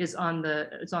time is on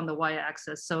the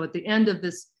y-axis. So at the end of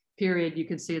this period, you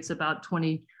can see it's about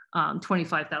 25,000,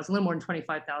 a little more than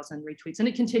 25,000 retweets, and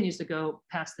it continues to go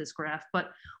past this graph.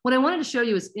 But what I wanted to show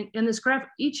you is in this graph,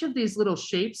 each of these little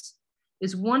shapes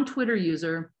is one Twitter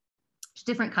user,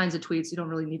 different kinds of tweets. You don't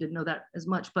really need to know that as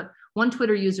much, but one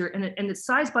Twitter user, and it's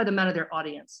sized by the amount of their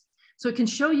audience. So it can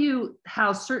show you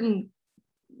how certain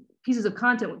pieces of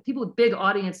content, people with big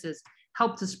audiences,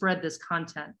 help to spread this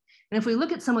content. And if we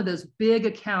look at some of those big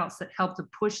accounts that help to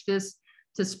push this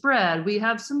to spread, we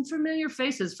have some familiar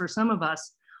faces for some of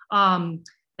us.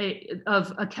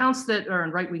 Of accounts that are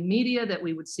in right-wing media that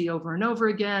we would see over and over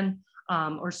again,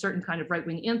 or certain kind of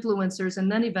right-wing influencers,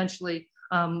 and then eventually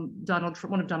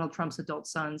one of Donald Trump's adult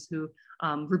sons, who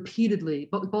repeatedly,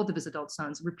 both of his adult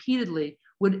sons, repeatedly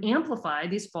would amplify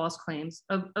these false claims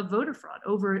of voter fraud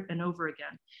over and over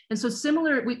again. And so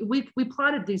similar, we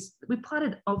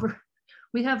plotted over,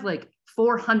 we have like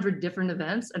 400 different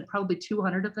events, and probably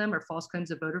 200 of them are false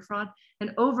claims of voter fraud.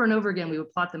 And over again, we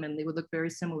would plot them, and they would look very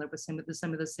similar with some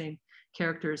of the same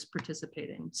characters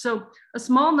participating. So a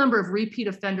small number of repeat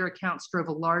offender accounts drove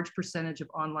a large percentage of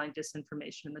online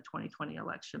disinformation in the 2020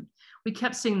 election. We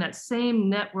kept seeing that same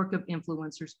network of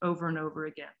influencers over and over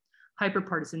again.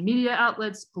 Hyperpartisan media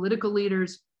outlets, political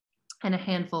leaders, and a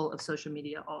handful of social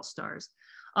media all-stars.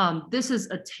 This is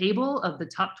a table of the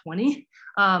top 20,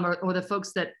 or the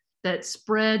folks that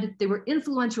spread. They were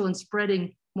influential in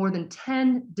spreading more than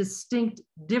 10 distinct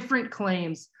different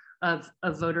claims of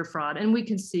voter fraud. And we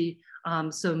can see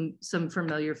some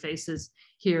familiar faces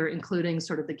here, including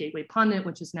sort of the Gateway Pundit,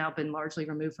 which has now been largely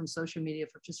removed from social media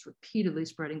for just repeatedly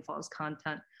spreading false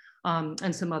content,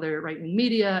 and some other right-wing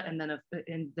media, and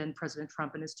then President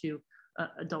Trump and his two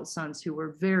adult sons, who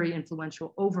were very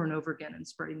influential over and over again in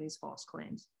spreading these false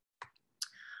claims.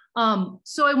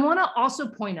 So I want to also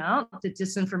point out that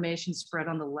disinformation spread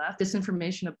on the left,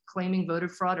 disinformation of claiming voter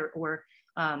fraud or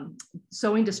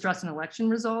sowing distrust in election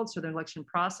results or the election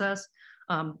process.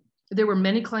 There were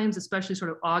many claims, especially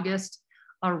sort of August,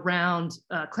 around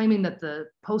claiming that the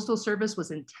Postal Service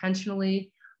was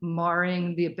intentionally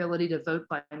marring the ability to vote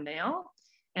by mail.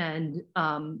 And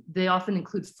they often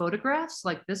include photographs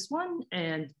like this one.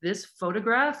 And this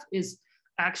photograph is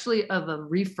actually of a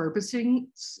refurbishing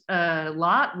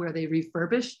lot where they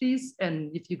refurbish these.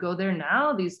 And if you go there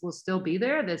now, these will still be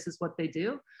there. This is what they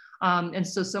do. And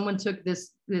so someone took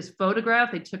this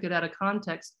photograph, they took it out of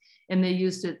context, and they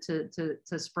used it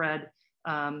to spread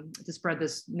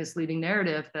this misleading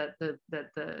narrative that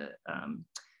the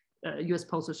U.S.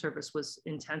 Postal Service was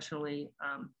intentionally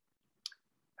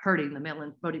hurting the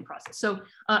mail-in voting process. So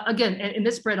again, and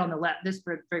this spread on the left, this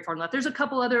spread very far on the left. There's a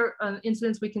couple other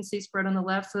incidents we can see spread on the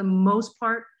left. For the most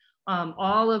part,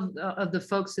 all of the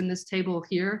folks in this table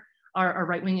here are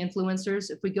right-wing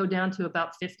influencers. If we go down to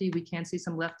about 50, we can see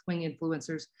some left-wing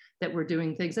influencers that were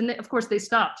doing things. And of course they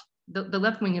stopped. The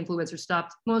left-wing influencers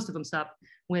stopped, most of them stopped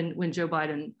when Joe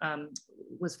Biden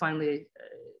was finally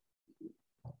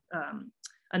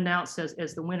announced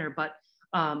as the winner. But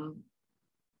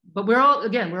we're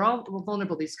all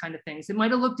vulnerable to these kind of things. It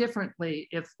might have looked differently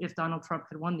if Donald Trump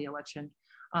had won the election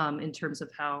in terms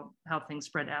of how things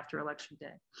spread after Election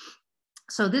Day.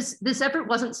 So this effort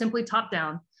wasn't simply top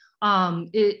down.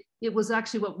 It was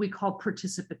actually what we call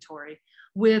participatory,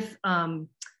 with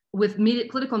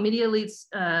political media elites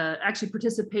actually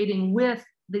participating with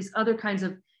these other kinds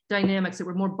of dynamics that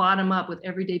were more bottom up, with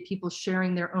everyday people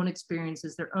sharing their own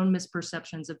experiences, their own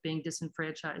misperceptions of being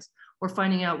disenfranchised, or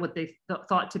finding out what they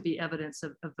thought to be evidence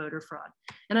of voter fraud.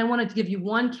 And I wanted to give you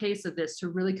one case of this to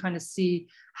really kind of see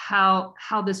how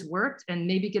this worked, and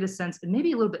maybe get a sense and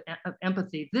maybe a little bit of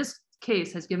empathy. This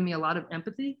case has given me a lot of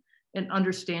empathy and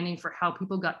understanding for how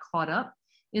people got caught up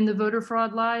in the voter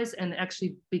fraud lies and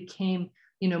actually became,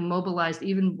 mobilized,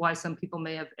 even why some people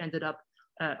may have ended up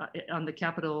on the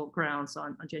Capitol grounds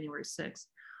on January 6th.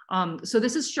 So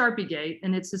this is Sharpiegate,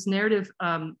 and it's this narrative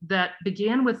that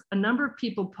began with a number of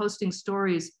people posting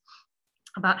stories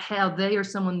about how they or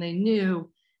someone they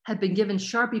knew had been given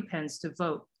Sharpie pens to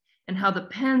vote, and how the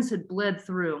pens had bled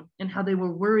through, and how they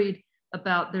were worried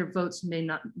about their votes may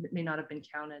not have been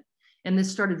counted. And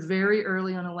this started very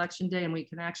early on Election Day, and we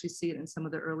can actually see it in some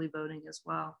of the early voting as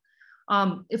well.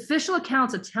 Official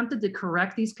accounts attempted to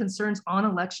correct these concerns on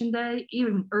Election Day,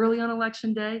 even early on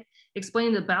Election Day,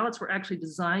 explaining the ballots were actually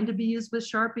designed to be used with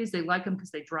Sharpies. They like them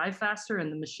because they dry faster and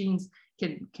the machines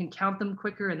can count them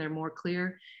quicker and they're more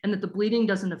clear, and that the bleeding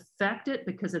doesn't affect it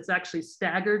because it's actually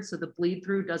staggered, so the bleed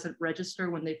through doesn't register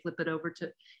when they flip it over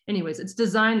to, anyways, it's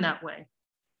designed that way.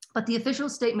 But the official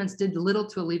statements did little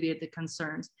to alleviate the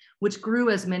concerns, which grew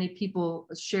as many people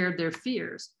shared their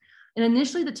fears. And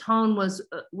initially the tone was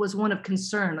one of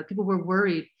concern, like people were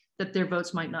worried that their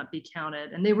votes might not be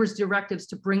counted. And there was directives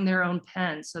to bring their own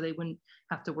pens so they wouldn't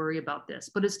have to worry about this.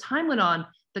 But as time went on,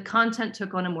 the content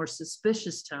took on a more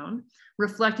suspicious tone,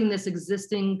 reflecting this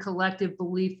existing collective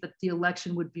belief that the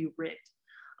election would be rigged.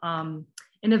 And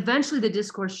eventually the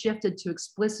discourse shifted to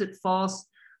explicit false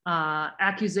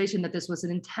accusation that this was an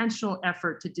intentional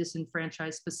effort to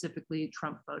disenfranchise specifically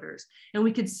Trump voters. And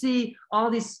we could see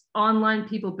all these online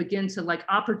people begin to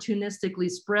opportunistically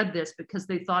spread this because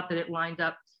they thought that it lined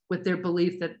up with their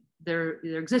belief that their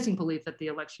existing belief that the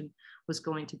election was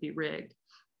going to be rigged.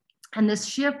 And this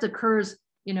shift occurs,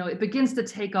 it begins to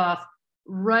take off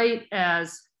right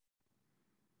as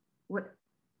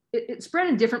it spread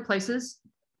in different places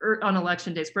on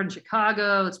election day. It spread in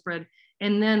Chicago, it spread.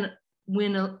 And then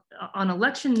when on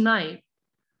election night,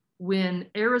 when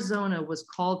Arizona was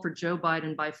called for Joe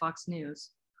Biden by Fox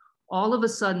News, all of a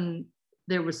sudden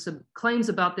there was some claims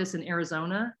about this in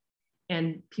Arizona,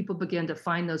 and people began to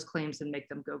find those claims and make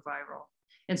them go viral.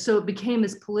 And so it became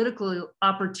this political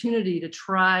opportunity to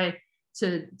try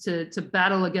to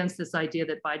battle against this idea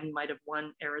that Biden might have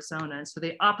won Arizona. And so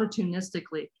they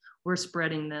opportunistically were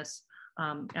spreading this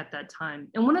at that time.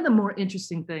 And one of the more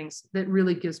interesting things that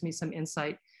really gives me some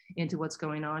insight into what's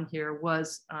going on here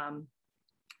was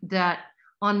that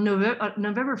on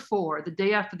November 4, the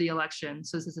day after the election,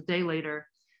 so this is a day later,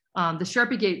 the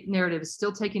Sharpiegate narrative is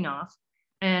still taking off.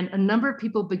 And a number of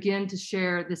people begin to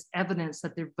share this evidence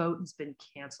that their vote has been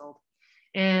canceled.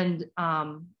 And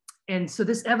so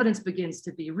this evidence begins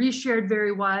to be reshared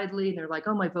very widely. They're like,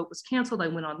 oh, my vote was canceled. I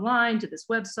went online to this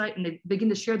website, and they begin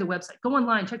to share the website. Go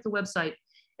online, check the website,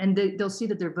 and they'll see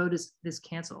that their vote is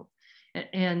canceled.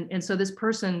 And so this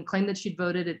person claimed that she'd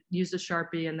voted, it used a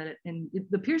Sharpie, and then it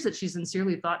appears that she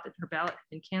sincerely thought that her ballot had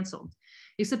been canceled.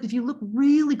 Except if you look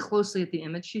really closely at the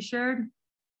image she shared,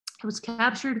 it was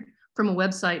captured from a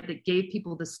website that gave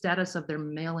people the status of their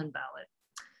mail-in ballot,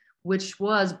 which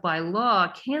was by law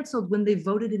canceled when they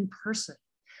voted in person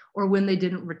or when they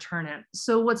didn't return it.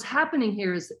 So what's happening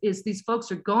here is these folks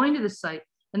are going to the site,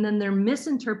 and then they're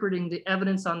misinterpreting the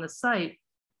evidence on the site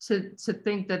to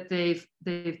think that they've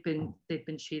been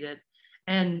cheated.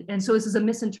 And so this is a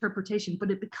misinterpretation,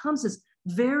 but it becomes this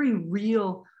very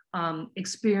real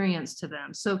experience to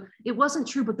them. So it wasn't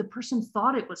true, but the person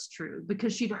thought it was true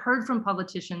because she'd heard from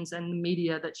politicians and the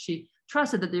media that she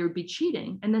trusted that they would be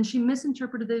cheating. And then she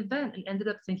misinterpreted the event and ended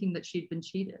up thinking that she'd been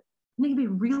cheated. And it can be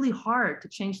really hard to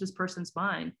change this person's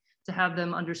mind, to have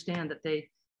them understand that they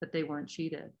weren't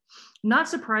cheated. Not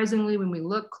surprisingly, when we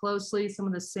look closely, some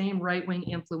of the same right-wing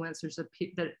influencers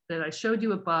that I showed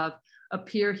you above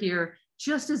appear here.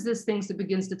 Just as this thing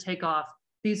begins to take off,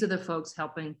 these are the folks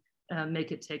helping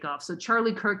make it take off. So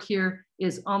Charlie Kirk here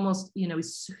is almost,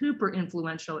 he's super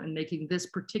influential in making this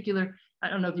particular, I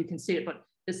don't know if you can see it, but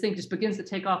this thing just begins to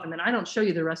take off. And then I don't show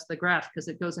you the rest of the graph because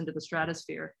it goes into the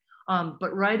stratosphere.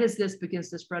 But right as this begins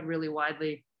to spread really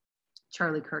widely,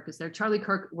 Charlie Kirk is there. Charlie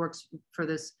Kirk works for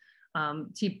this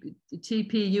TPUSA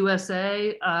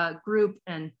group,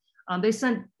 and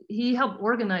he helped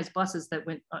organize buses that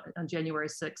went on January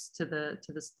 6th to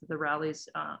the rallies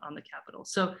on the Capitol.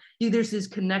 So there's these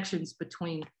connections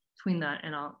between that,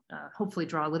 and I'll hopefully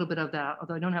draw a little bit of that,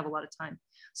 although I don't have a lot of time.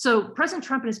 So President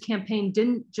Trump and his campaign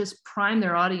didn't just prime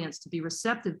their audience to be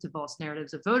receptive to false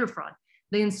narratives of voter fraud.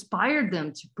 They inspired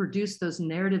them to produce those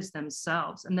narratives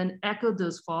themselves and then echoed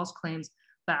those false claims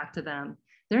back to them.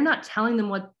 They're not telling them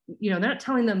they're not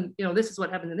telling them, this is what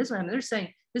happened and this is what happened. They're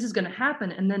saying this is going to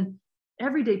happen. And then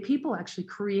everyday people actually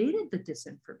created the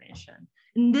disinformation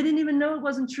and they didn't even know it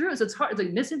wasn't true. So it's hard. It's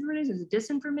like misinformation, is it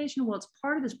disinformation? Well, it's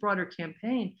part of this broader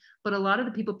campaign, but a lot of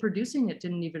the people producing it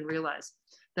didn't even realize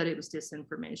that it was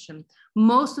disinformation.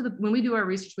 When we do our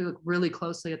research, we look really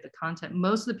closely at the content.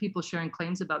 Most of the people sharing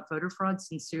claims about voter fraud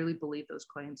sincerely believe those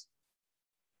claims.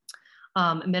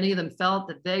 Many of them felt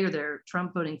that they or their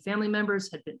Trump voting family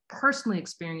members had been personally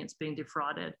experienced being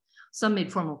defrauded. Some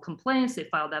made formal complaints, they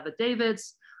filed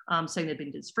affidavits saying they'd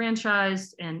been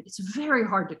disfranchised, and it's very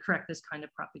hard to correct this kind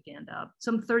of propaganda.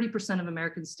 Some 30% of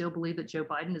Americans still believe that Joe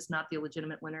Biden is not the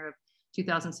illegitimate winner of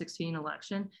 2016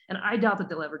 election, and I doubt that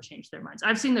they'll ever change their minds.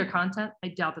 I've seen their content, I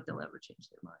doubt that they'll ever change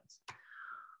their minds.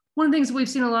 One of the things we've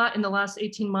seen a lot in the last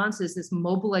 18 months is this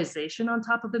mobilization on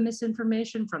top of the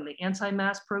misinformation, from the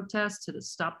anti-mask protests to the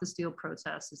Stop the Steal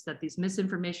protests, is that these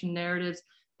misinformation narratives,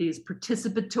 these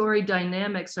participatory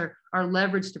dynamics are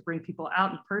leveraged to bring people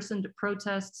out in person to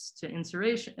protests, to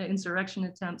insurrection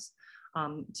attempts,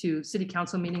 to city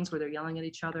council meetings where they're yelling at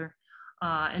each other.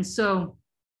 And so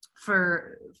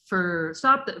for the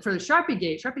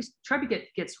Sharpiegate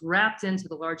gets wrapped into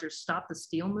the larger Stop the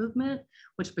Steal movement,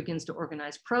 which begins to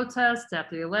organize protests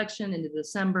after the election into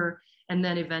December, and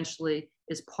then eventually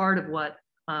is part of what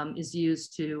is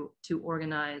used to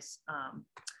organize on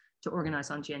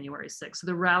January 6th. So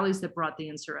the rallies that brought the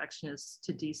insurrectionists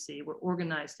to DC were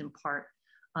organized in part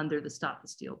under the Stop the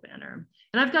Steal banner.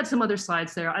 And I've got some other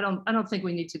slides there. I don't think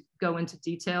we need to go into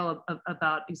detail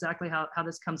about exactly how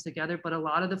this comes together, but a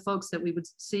lot of the folks that we would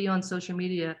see on social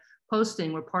media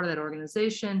posting were part of that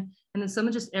organization. And then some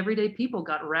of just everyday people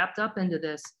got wrapped up into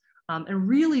this and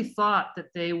really thought that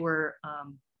they were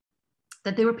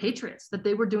patriots, that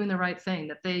they were doing the right thing,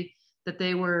 that they that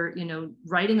they were,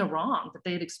 righting a wrong that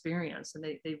they had experienced, and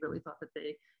they really thought that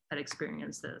they had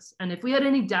experienced this. And if we had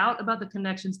any doubt about the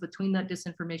connections between that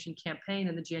disinformation campaign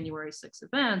and the January 6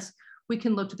 events, we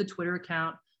can look to the Twitter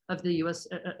account of the US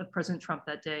of President Trump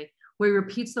that day, where he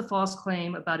repeats the false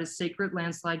claim about his sacred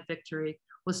landslide victory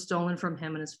was stolen from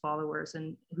him and his followers,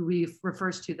 and who he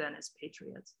refers to then as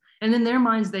patriots. And in their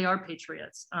minds, they are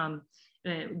patriots,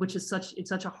 which is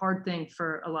such a hard thing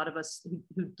for a lot of us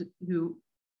who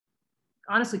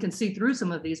honestly can see through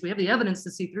some of these. We have the evidence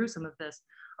to see through some of this,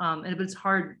 but it's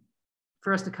hard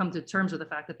for us to come to terms with the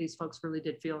fact that these folks really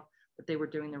did feel that they were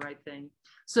doing the right thing.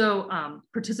 So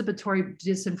participatory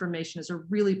disinformation is a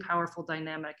really powerful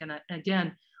dynamic. And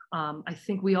again, I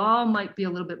think we all might be a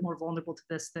little bit more vulnerable to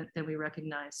this than we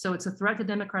recognize. So it's a threat to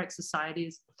democratic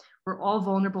societies. We're all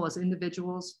vulnerable as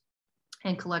individuals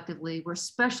and collectively. We're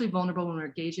especially vulnerable when we're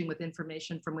engaging with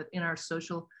information from within our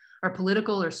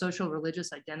political or social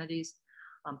religious identities.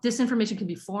 Disinformation can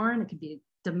be foreign, it can be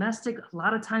domestic. A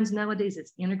lot of times nowadays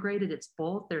it's integrated, it's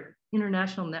both. There are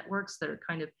international networks that are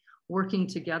kind of working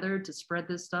together to spread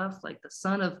this stuff, like the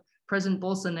son of President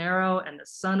Bolsonaro and the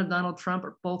son of Donald Trump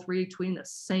are both retweeting the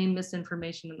same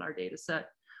misinformation in our data set.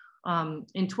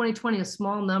 In 2020, a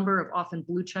small number of often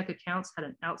blue check accounts had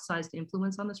an outsized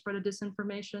influence on the spread of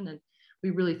disinformation. And we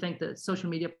really think that social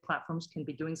media platforms can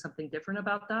be doing something different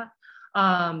about that.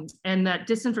 And that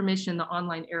disinformation in the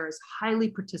online era is highly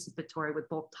participatory with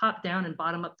both top-down and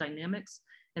bottom-up dynamics.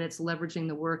 And it's leveraging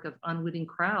the work of unwitting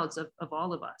crowds of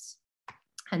all of us.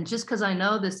 And just because I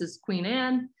know this is Queen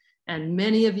Anne, and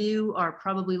many of you are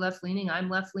probably left-leaning, I'm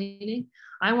left-leaning,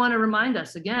 I want to remind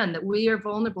us again that we are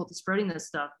vulnerable to spreading this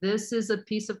stuff. This is a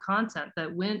piece of content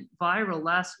that went viral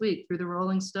last week through the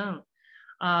Rolling Stone.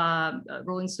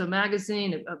 Rolling Stone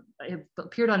magazine, it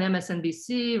appeared on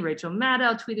MSNBC, Rachel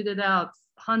Maddow tweeted it out,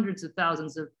 hundreds of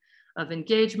thousands of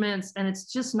engagements, and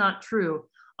it's just not true.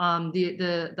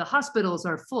 The hospitals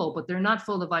are full, but they're not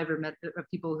full of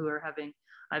people who are having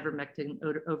ivermectin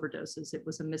overdoses. It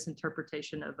was a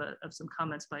misinterpretation of some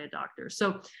comments by a doctor.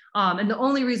 So, and the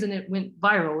only reason it went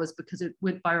viral was because it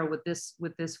went viral with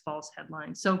this false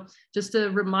headline. So, just a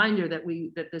reminder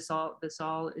that this all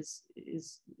is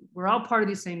we're all part of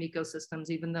these same ecosystems,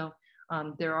 even though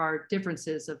there are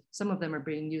differences of some of them are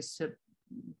being used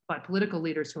by political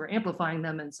leaders who are amplifying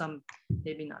them, and some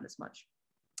maybe not as much.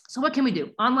 So, what can we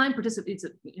do? Online participants,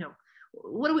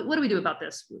 what do we do about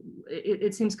this?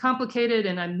 It seems complicated,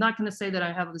 and I'm not going to say that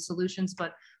I have the solutions,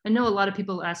 but I know a lot of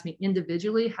people ask me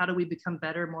individually, how do we become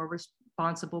better, more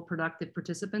responsible, productive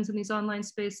participants in these online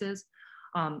spaces?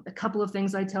 A couple of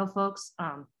things I tell folks: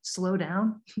 slow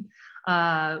down.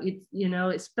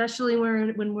 Especially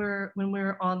when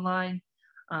we're online.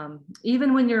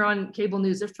 Even when you're on cable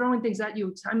news, they're throwing things at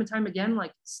you time and time again,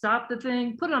 like stop the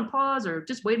thing, put it on pause, or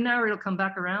just wait an hour, it'll come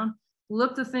back around.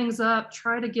 Look the things up,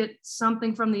 try to get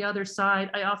something from the other side.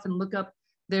 I often look up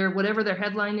whatever their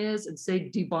headline is and say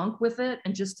debunk with it,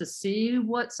 and just to see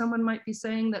what someone might be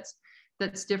saying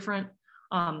that's different.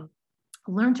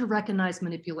 Learn to recognize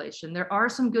manipulation. There are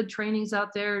some good trainings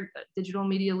out there, digital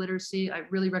media literacy. I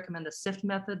really recommend the SIFT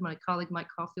method. My colleague Mike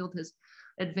Caulfield has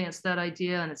advanced that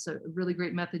idea, and it's a really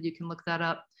great method. You can look that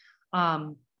up.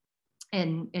 And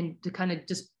to kind of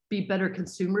just be better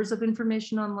consumers of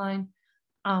information online.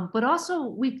 But also,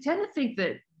 we tend to think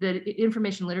that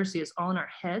information literacy is all in our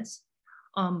heads,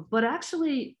 but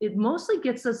actually, it mostly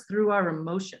gets us through our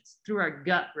emotions, through our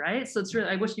gut, right? So it's really,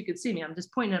 I wish you could see me. I'm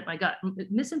just pointing at my gut.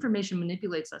 Misinformation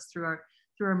manipulates us through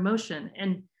our emotion,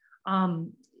 and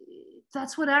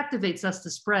that's what activates us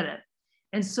to spread it.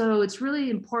 And so it's really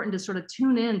important to sort of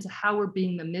tune in to how we're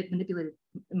being manipulated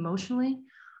emotionally.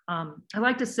 I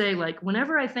like to say, like,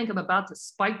 whenever I think I'm about to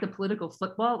spike the political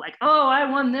football, like, oh, I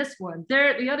won this one.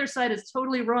 The other side is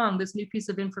totally wrong. This new piece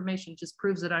of information just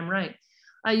proves that I'm right.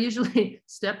 I usually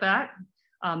step back.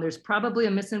 There's probably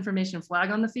a misinformation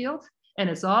flag on the field, and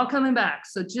it's all coming back.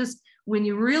 So just when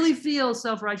you really feel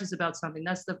self-righteous about something,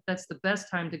 that's the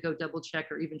best time to go double check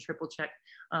or even triple check,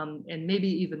 and maybe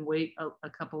even wait a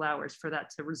couple hours for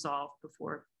that to resolve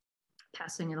before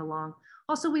passing it along.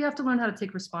 Also, we have to learn how to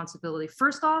take responsibility.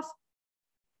 First off,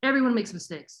 everyone makes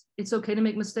mistakes. It's okay to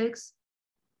make mistakes,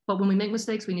 but when we make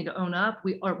mistakes, we need to own up.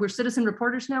 We're citizen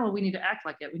reporters now, and we need to act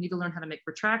like it. We need to learn how to make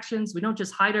retractions. We don't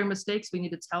just hide our mistakes. We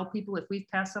need to tell people if we've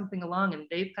passed something along and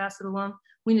they've passed it along,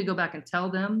 we need to go back and tell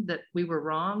them that we were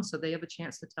wrong, so they have a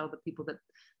chance to tell the people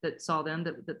that saw them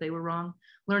that they were wrong.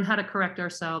 Learn how to correct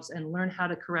ourselves and learn how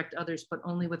to correct others, but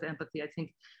only with empathy. I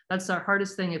think that's our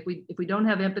hardest thing. If we don't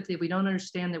have empathy, if we don't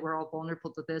understand that we're all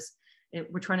vulnerable to this,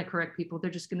 we're trying to correct people,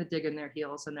 they're just going to dig in their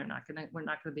heels, and we're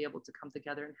not going to be able to come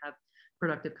together and have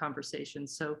productive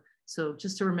conversations. So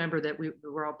just to remember that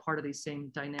we're all part of these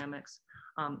same dynamics.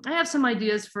 I have some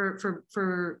ideas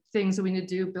for things that we need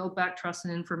to do, build back trust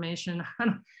and information.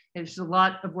 There's a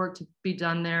lot of work to be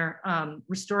done there.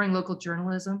 Restoring local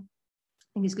journalism, I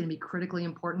think is going to be critically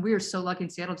important. We are so lucky in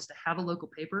Seattle just to have a local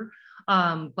paper,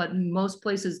 but most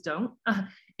places don't.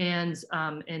 And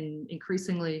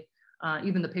increasingly,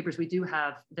 even the papers we do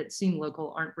have that seem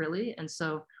local aren't really. And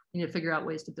so we need to figure out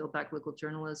ways to build back local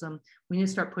journalism. We need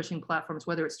to start pushing platforms,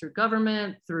 whether it's through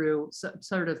government, through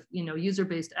sort of,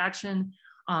 user-based action,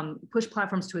 push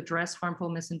platforms to address harmful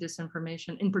mis and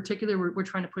disinformation. In particular, we're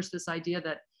trying to push this idea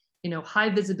that high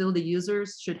visibility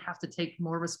users should have to take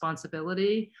more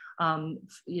responsibility,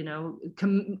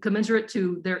 commensurate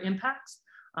to their impacts.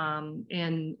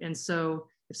 And so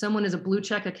if someone is a blue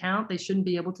check account, they shouldn't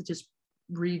be able to just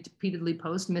repeatedly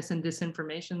post mis and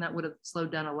disinformation. That would have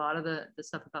slowed down a lot of the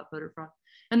stuff about voter fraud.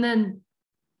 And then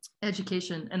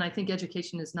education. And I think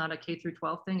education is not a K through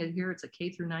 12 thing. I hear it's a K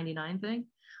through 99 thing.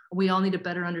 We all need to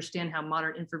better understand how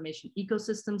modern information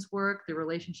ecosystems work, the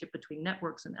relationship between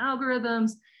networks and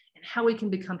algorithms, and how we can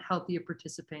become healthier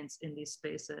participants in these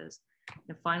spaces.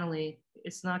 And finally,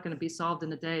 it's not going to be solved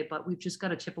in a day, but we've just got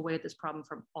to chip away at this problem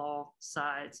from all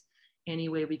sides any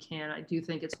way we can. I do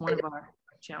think it's one of our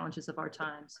challenges of our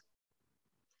times.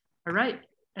 All right,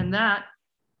 and that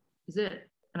is it.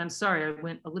 And I'm sorry, I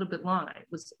went a little bit long.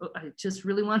 I just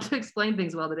really wanted to explain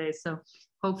things well today. So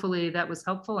hopefully that was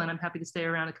helpful, and I'm happy to stay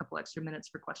around a couple extra minutes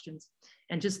for questions.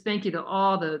 And just thank you to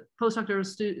all the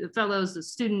postdoctoral fellows, the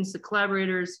students, the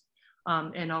collaborators,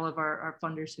 and all of our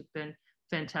funders who've been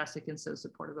fantastic and so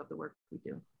supportive of the work we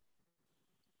do.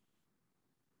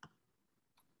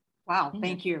 Wow,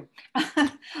 thank you.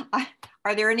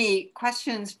 Are there any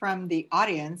questions from the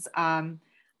audience?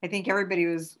 I think everybody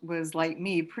was like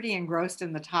me, pretty engrossed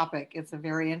in the topic. It's a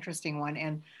very interesting one.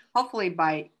 And hopefully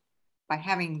by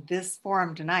having this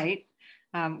forum tonight,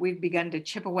 we've begun to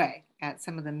chip away at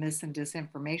some of the mis and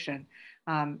disinformation.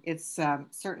 It's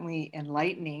certainly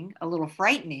enlightening, a little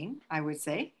frightening, I would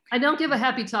say. I don't give a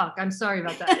happy talk. I'm sorry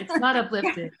about that. It's not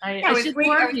uplifting. I should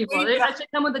warn people. I should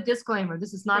come with a disclaimer.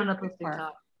 This is not an uplifting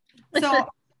talk. So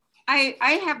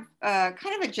I have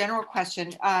kind of a general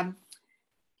question.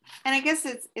 And I guess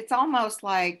it's almost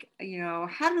like,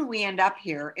 how do we end up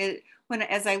here?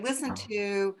 As I listen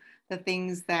to the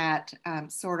things that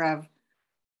sort of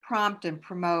prompt and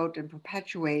promote and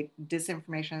perpetuate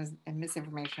disinformation and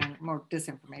misinformation, more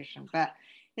disinformation, but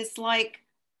it's like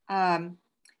part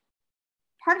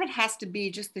of it has to be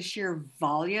just the sheer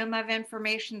volume of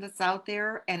information that's out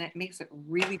there, and it makes it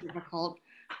really difficult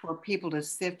for people to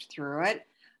sift through it.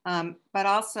 But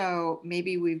also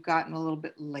maybe we've gotten a little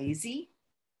bit lazy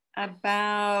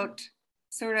about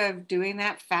sort of doing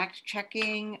that fact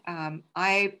checking.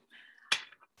 I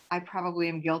probably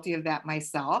am guilty of that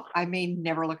myself. I may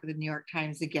never look at the New York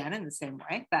Times again in the same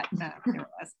way, but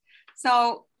nevertheless.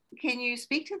 So can you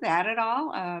speak to that at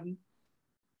all?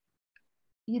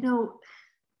 We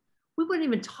weren't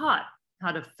even taught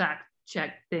how to fact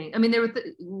check things. I mean, there were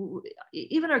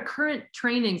even our current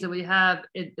trainings that we have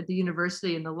at the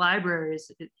university and the libraries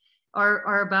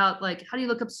are about like, how do you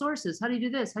look up sources? How do you do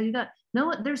this? How do you do that?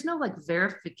 No, there's no like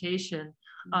verification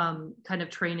kind of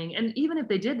training. And even if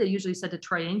they did, they usually said to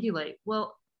triangulate.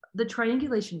 Well, the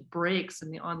triangulation breaks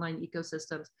in the online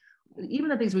ecosystems. Even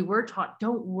the things we were taught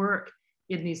don't work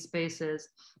in these spaces.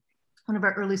 One of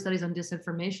our early studies on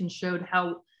disinformation showed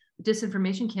how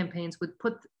disinformation campaigns would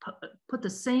put the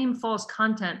same false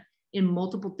content in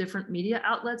multiple different media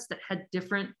outlets that had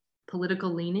different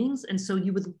political leanings. And so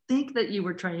you would think that you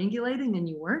were triangulating and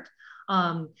you weren't.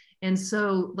 And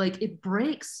so like it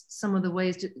breaks some of the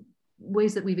ways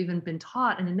that we've even been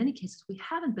taught. And in many cases, we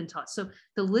haven't been taught. So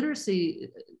the literacy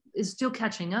is still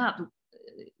catching up.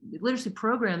 Literacy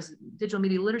programs, digital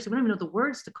media literacy, we don't even know the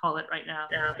words to call it right now.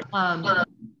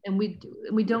 And we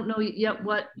don't know yet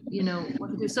what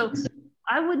to do. So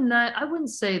I wouldn't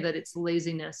say that it's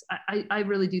laziness. I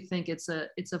really do think it's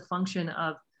a function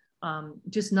of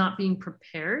just not being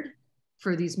prepared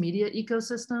for these media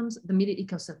ecosystems. The media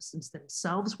ecosystems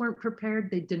themselves weren't prepared.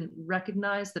 They didn't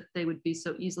recognize that they would be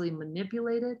so easily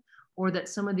manipulated, or that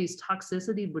some of these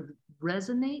toxicity would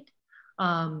resonate.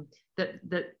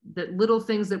 That little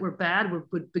things that were bad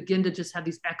would begin to just have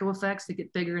these echo effects that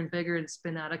get bigger and bigger and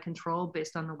spin out of control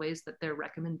based on the ways that their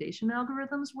recommendation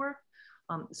algorithms work.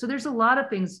 So there's a lot of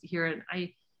things here, and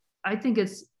I think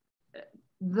it's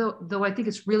though I think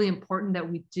it's really important that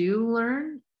we do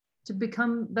learn to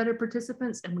become better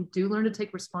participants and we do learn to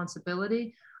take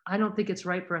responsibility. I don't think it's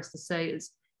right for us to say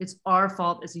it's our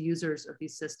fault as users of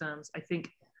these systems. I think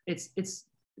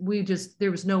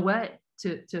there was no way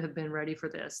to have been ready for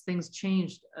this. Things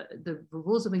changed. The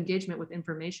rules of engagement with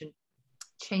information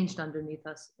changed underneath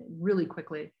us really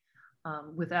quickly,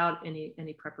 without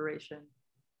any preparation.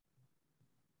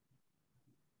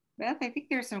 Beth, I think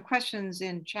there's some questions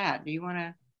in chat. Do you want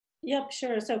to? Yep,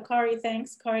 sure. So Kari,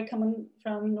 thanks. Kari coming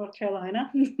from North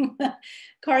Carolina.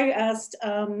 Kari asked,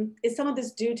 is some of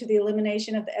this due to the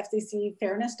elimination of the FCC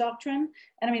fairness doctrine?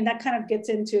 And I mean, that kind of gets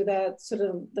into the sort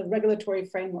of the regulatory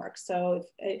framework. So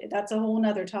that's a whole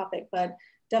nother topic, but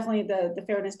definitely the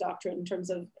fairness doctrine in terms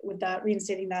of, with that,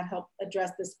 reinstating that help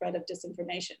address the spread of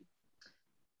disinformation.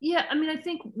 Yeah, I mean, I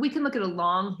think we can look at a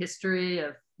long history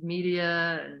of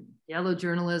media and yellow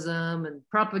journalism and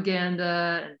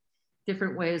propaganda and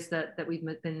different ways that we've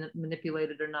been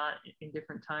manipulated or not in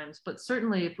different times. But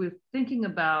certainly if we're thinking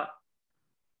about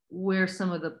where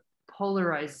some of the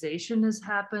polarization has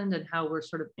happened and how we're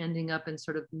sort of ending up in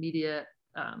sort of media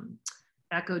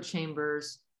echo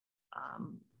chambers,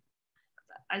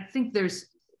 I think there's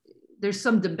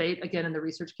some debate again in the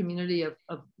research community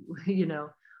of you know,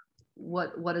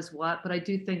 what is what, but I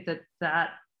do think that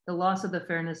the loss of the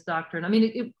fairness doctrine, I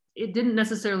mean, it wouldn't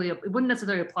necessarily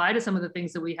apply to some of the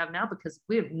things that we have now, because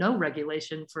we have no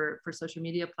regulation for social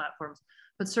media platforms.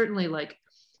 But certainly, like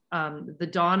the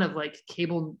dawn of like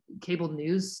cable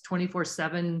news,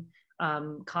 24/7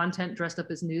 content dressed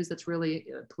up as news that's really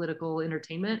political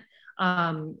entertainment,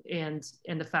 and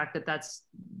the fact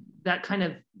that kind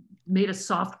of made a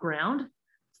soft ground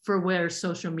for where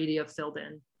social media filled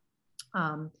in.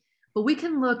 But we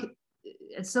can look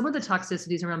at some of the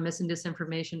toxicities around mis and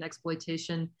disinformation,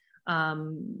 exploitation,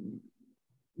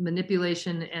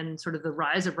 manipulation, and sort of the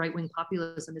rise of right-wing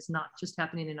populism is not just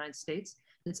happening in the United States.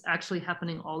 It's actually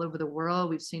happening all over the world.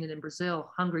 We've seen it in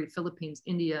Brazil, Hungary, Philippines,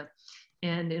 India,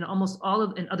 and in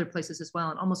other places as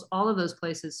well. In almost all of those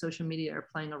places, social media are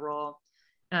playing a role.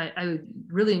 I would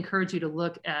really encourage you to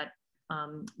look at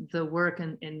the work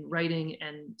and writing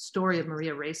and story of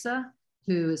Maria Ressa,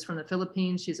 who is from the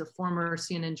Philippines. She's a former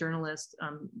CNN journalist.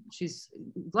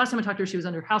 Last time I talked to her, she was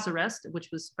under house arrest, which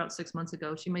was about 6 months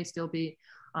ago. She may still be,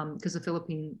 because the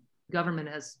Philippine government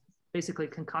has basically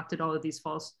concocted all of these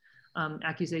false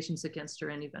accusations against her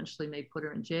and eventually may put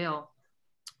her in jail.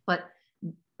 But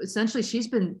essentially, she's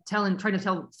been trying to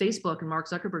tell Facebook and Mark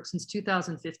Zuckerberg since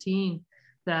 2015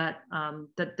 that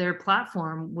their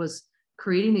platform was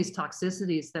creating these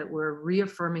toxicities that were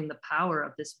reaffirming the power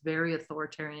of this very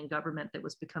authoritarian government that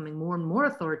was becoming more and more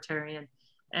authoritarian,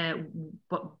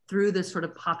 but through this sort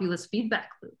of populist feedback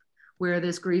loop, where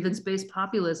this grievance-based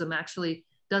populism actually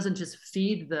doesn't just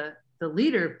feed the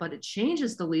leader, but it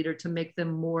changes the leader to make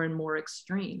them more and more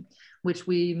extreme, which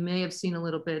we may have seen a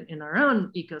little bit in our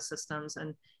own ecosystems,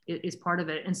 and it is part of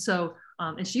it. And so,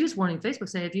 and she was warning Facebook,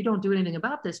 saying, if you don't do anything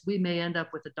about this, we may end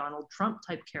up with a Donald Trump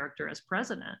type character as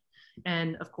president.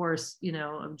 And of course, you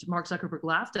know, Mark Zuckerberg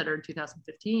laughed at her in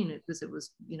 2015 because it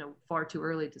was, you know, far too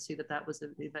early to see that was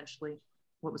eventually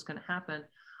what was going to happen.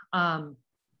 I'm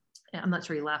not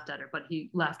sure he laughed at her, but he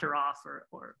laughed her off,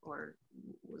 or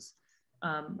was.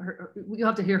 You'll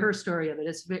have to hear her story of it.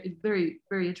 It's very, very,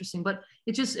 very interesting. But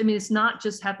it just, I mean, it's not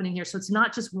just happening here. So it's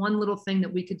not just one little thing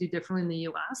that we could do differently in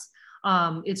the US.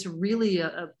 It's really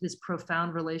this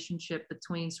profound relationship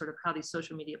between sort of how these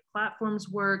social media platforms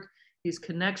work, these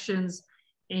connections,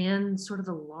 and sort of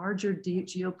the larger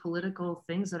geopolitical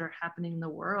things that are happening in the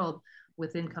world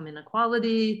with income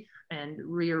inequality and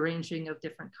rearranging of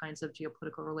different kinds of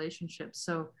geopolitical relationships.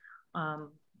 So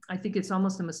I think it's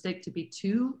almost a mistake to be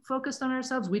too focused on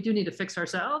ourselves. We do need to fix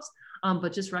ourselves,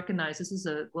 but just recognize this is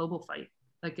a global fight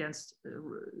against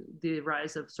the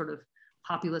rise of sort of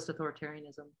populist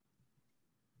authoritarianism.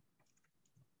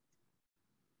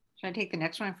 Should I take the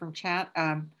next one from chat?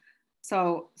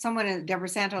 So someone, Deborah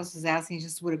Santos, is asking,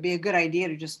 just would it be a good idea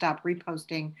to just stop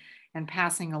reposting and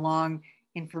passing along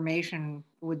information?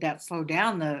 Would that slow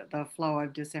down the flow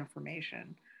of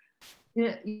disinformation?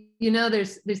 Yeah, you know,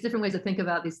 there's different ways to think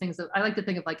about these things. I like to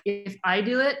think of like, if I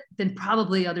do it, then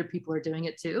probably other people are doing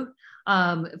it too,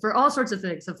 for all sorts of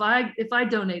things. If I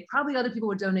donate, probably other people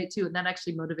would donate too, and that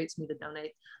actually motivates me to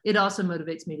donate. It also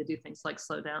motivates me to do things like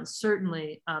slow down.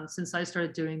 Certainly, since I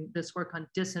started doing this work on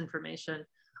disinformation,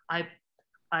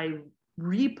 I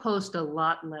repost a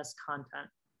lot less content.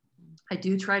 I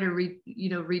do try to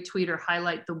retweet or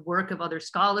highlight the work of other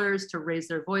scholars to raise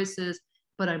their voices,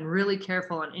 but I'm really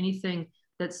careful on anything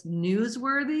that's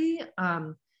newsworthy.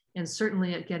 And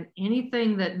certainly, again,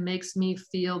 anything that makes me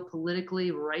feel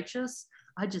politically righteous,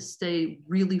 I just stay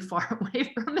really far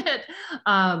away from it.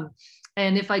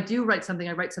 And if I do write something,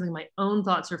 I write something, my own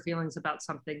thoughts or feelings about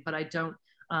something, but I don't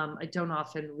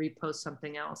often repost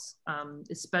something else,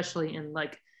 especially in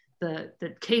like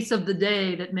the case of the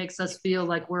day that makes us feel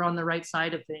like we're on the right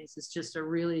side of things. It's just a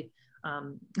really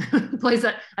place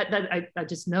that I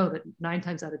just know that 9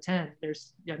 times out of 10,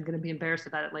 I'm going to be embarrassed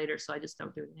about it later, so I just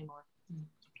don't do it anymore.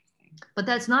 But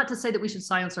that's not to say that we should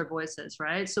silence our voices,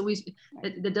 right? So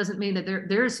that doesn't mean that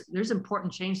there's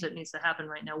important change that needs to happen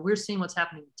right now. We're seeing what's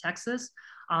happening in Texas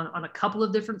on a couple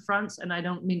of different fronts, and I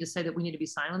don't mean to say that we need to be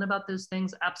silent about those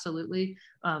things. Absolutely,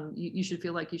 you should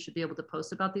feel like you should be able to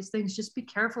post about these things. Just be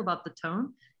careful about the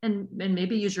tone, and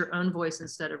maybe use your own voice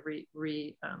instead of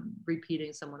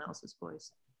repeating someone else's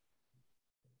voice.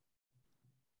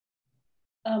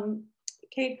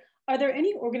 Kate, are there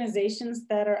any organizations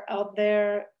that are out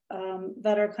there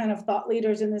that are kind of thought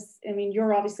leaders in this? I mean,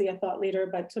 you're obviously a thought leader,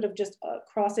 but sort of just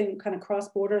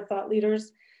cross-border thought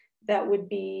leaders that would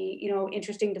be,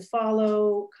 interesting to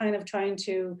follow, kind of trying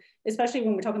to, especially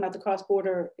when we're talking about the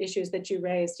cross-border issues that you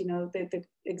raised, the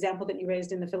example that you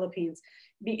raised in the Philippines.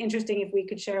 Be interesting if we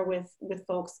could share with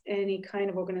folks any kind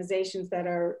of organizations that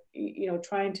are,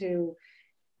 trying to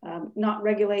not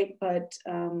regulate, but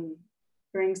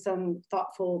bring some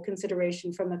thoughtful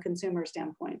consideration from a consumer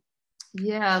standpoint.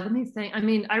 Yeah, let me think. I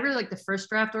mean, I really like the First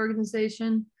Draft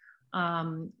organization.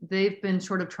 They've been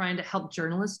sort of trying to help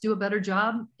journalists do a better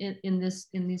job in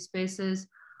these spaces.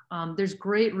 There's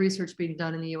great research being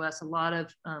done in the U.S. A lot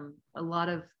of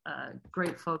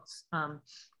great folks.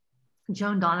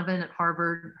 Joan Donovan at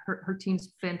Harvard, her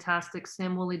team's fantastic.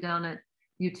 Sam Woolley down at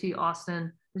UT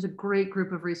Austin. There's a great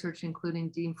group of research, including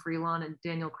Dean Freelon and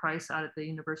Daniel Kreis out at the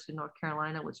University of North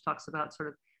Carolina, which talks about sort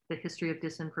of the history of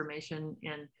disinformation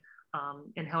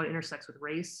and how it intersects with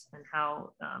race, and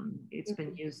how it's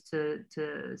been used to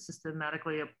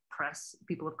systematically oppress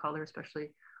people of color,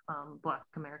 especially Black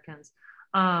Americans.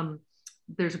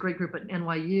 There's a great group at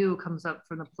NYU comes up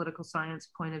from the political science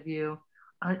point of view.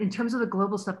 In terms of the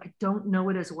global stuff, I don't know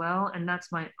it as well, and that's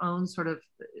my own sort of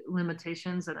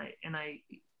limitations, and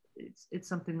it's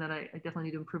something that I definitely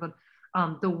need to improve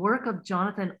on. The work of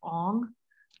Jonathan Ong,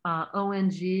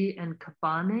 ONG, and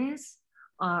Cabanes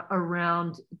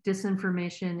around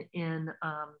disinformation in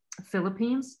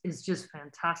Philippines is just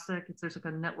fantastic. There's like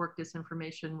a network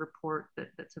disinformation report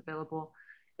that's available.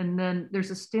 And then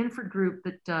there's a Stanford group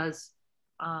that does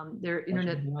their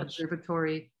Internet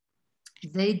Observatory.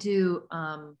 They do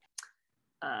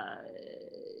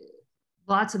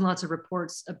lots and lots of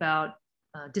reports about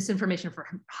disinformation for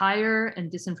hire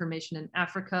and disinformation in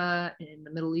Africa, in the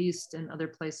Middle East, and other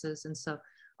places. And so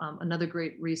another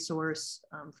great resource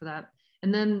for that.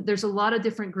 And then there's a lot of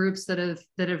different groups that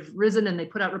have risen, and they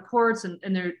put out reports, and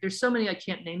there's so many I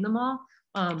can't name them all.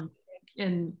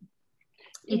 And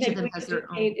each of them has their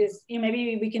own.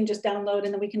 Maybe we can just download,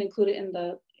 and then we can include it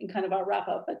in kind of our wrap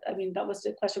up. But I mean,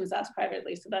 the question was asked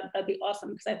privately, so that'd be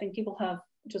awesome, because I think people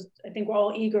I think we're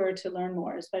all eager to learn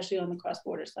more, especially on the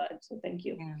cross-border side. So thank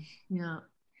you. Yeah.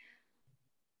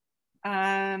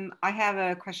 I have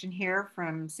a question here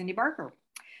from Cindy Barker.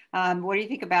 What do you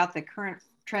think about the current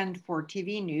trend for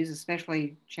TV news,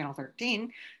 especially Channel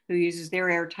 13, who uses their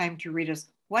airtime to read us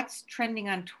what's trending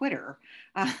on Twitter?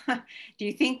 Do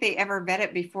you think they ever vet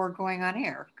it before going on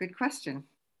air? Good question.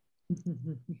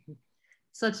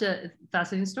 Such a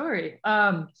fascinating story.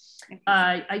 I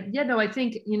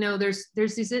think,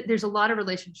 there's a lot of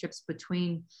relationships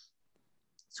between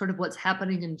sort of what's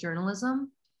happening in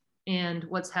journalism and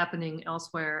what's happening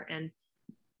elsewhere. And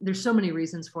there's so many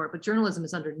reasons for it, but journalism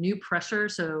is under new pressure.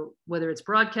 So whether it's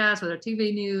broadcast, whether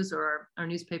TV news or our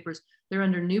newspapers, they're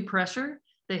under new pressure.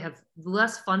 They have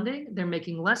less funding. They're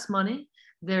making less money.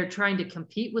 They're trying to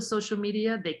compete with social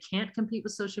media. They can't compete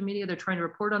with social media. They're trying to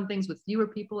report on things with fewer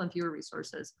people and fewer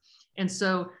resources. And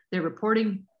so their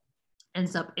reporting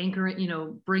ends up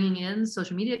anchoring, bringing in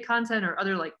social media content or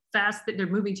other they're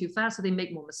moving too fast, so they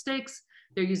make more mistakes.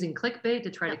 They're using clickbait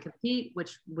to try to compete,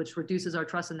 which reduces our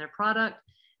trust in their product.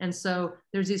 And so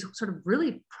there's these sort of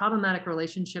really problematic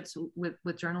relationships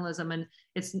with journalism. And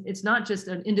it's not just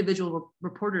an individual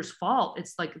reporter's fault.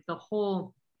 It's like the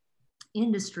whole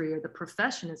industry or the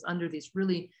profession is under these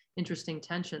really interesting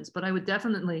tensions. But I would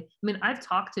definitely, I've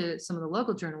talked to some of the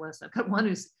local journalists. I've got one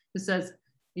who says,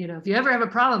 if you ever have a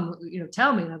problem,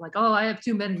 tell me. And I'm like, oh, I have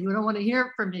too many. You don't want to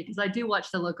hear from me, because I do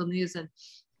watch the local news. And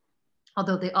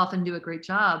although they often do a great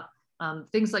job,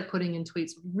 things like putting in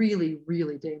tweets, really,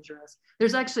 really dangerous.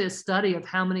 There's actually a study of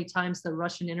how many times the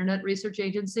Russian Internet Research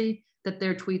Agency that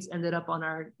their tweets ended up on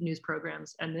our news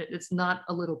programs. And it's not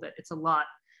a little bit, it's a lot.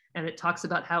 And it talks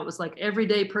about how it was like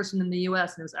everyday person in the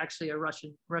US, and it was actually a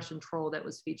Russian troll that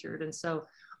was featured. And so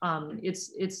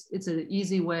it's an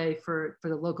easy way for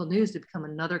the local news to become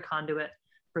another conduit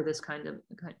for this kind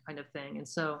of thing. And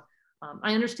so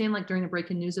I understand like during a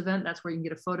breaking news event, that's where you can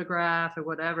get a photograph or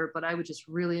whatever, but I would just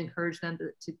really encourage them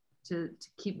to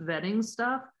keep vetting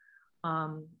stuff.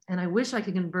 And I wish I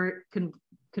could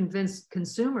convince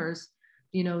consumers,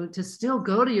 you know, to still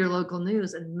go to your local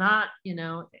news and not, you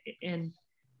know, and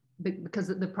because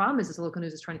the problem is the local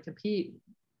news is trying to compete,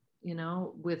 you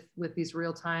know, with these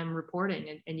real-time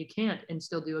reporting, and you can't and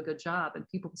still do a good job. And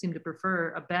people seem to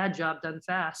prefer a bad job done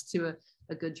fast to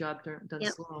a good job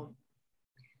done slow.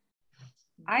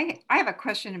 I have a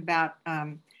question about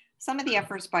some of the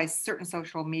efforts by certain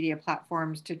social media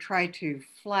platforms to try to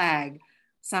flag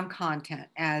some content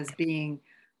as being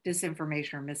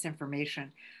disinformation or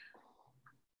misinformation.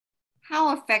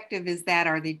 How effective is that?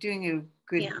 Are they doing a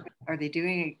good, are they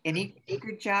doing any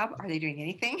good job? Are they doing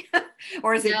anything?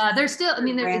 Or is it? Yeah, they're still, I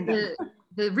mean,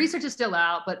 the research is still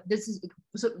out, but this is,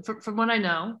 so from what I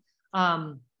know,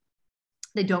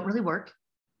 they don't really work.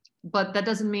 But that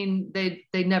doesn't mean they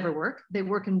never work. They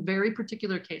work in very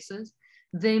particular cases.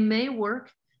 They may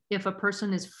work if a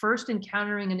person is first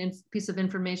encountering a piece of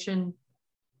information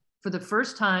for the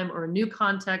first time, or a new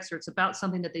context, or it's about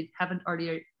something that they haven't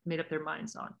already made up their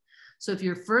minds on. So if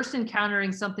you're first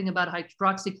encountering something about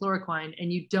hydroxychloroquine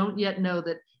and you don't yet know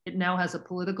that it now has a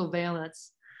political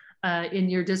valence in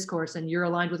your discourse and you're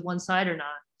aligned with one side or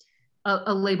not,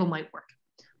 a label might work.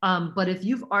 But if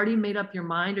you've already made up your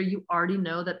mind, or you already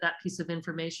know that that piece of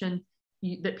information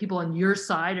that people on your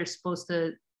side are supposed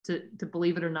to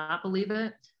believe it or not believe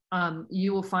it,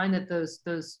 you will find that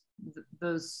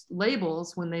those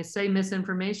labels, when they say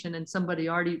misinformation and somebody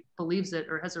already believes it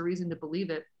or has a reason to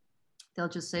believe it, they'll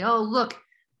just say, oh, look,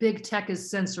 big tech is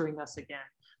censoring us again.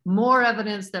 More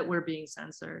evidence that we're being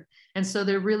censored. And so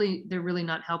they're really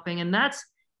not helping. And that's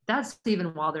even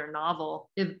while they're novel.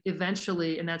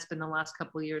 Eventually, and that's been the last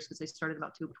couple of years, because they started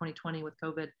about 2020 with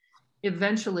COVID,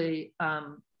 eventually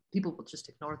people will just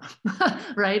ignore them,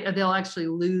 right? And they'll actually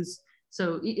lose.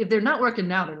 So if they're not working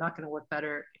now, they're not going to work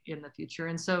better in the future.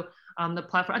 And so the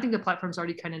platform, I think the platforms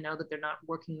already kind of know that they're not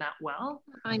working that well.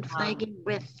 I'm flagging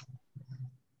with.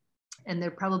 And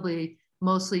they're probably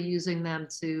mostly using them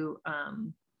to,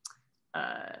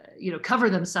 you know, cover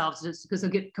themselves, just because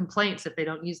they'll get complaints if they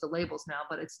don't use the labels now,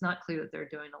 but it's not clear that they're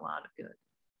doing a lot of good.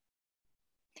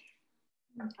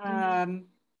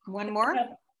 One more?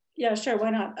 Yeah, sure, why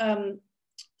not?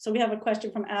 So we have a question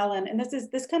from Alan, and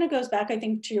this kind of goes back, I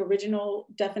think, to your original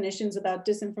definitions about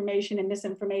disinformation and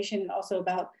misinformation, and also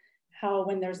about how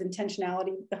when there's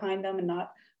intentionality behind them and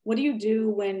not. What do you do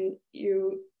when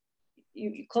you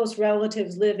close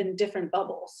relatives live in different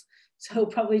bubbles? So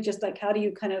probably just like, how do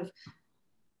you kind of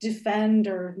defend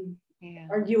or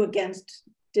argue against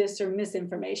dis or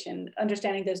misinformation,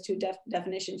 understanding those two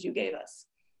definitions you gave us?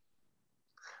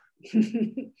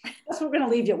 That's what we're going to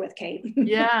leave you with, Kate.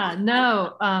 Yeah,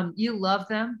 no, you love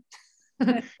them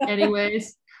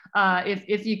anyways,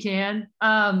 if you can.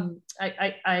 I mean,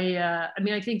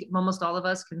 I think almost all of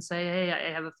us can say, hey, I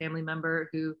have a family member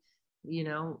who, you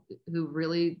know, who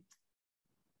really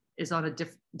is on a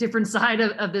different side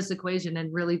of this equation,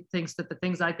 and really thinks that the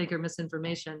things I think are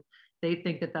misinformation, they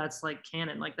think that that's like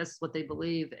canon, like that's what they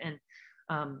believe. And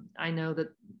I know that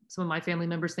some of my family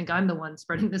members think I'm the one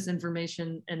spreading this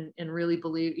information, and really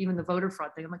believe even the voter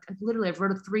fraud thing. I'm like, I've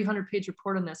wrote a 300-page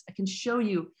report on this. I can show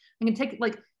you, I can take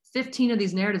like 15 of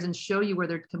these narratives and show you where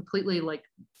they're completely like,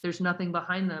 there's nothing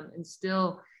behind them. And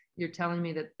still you're telling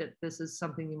me that this is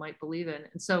something you might believe in.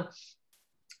 And so,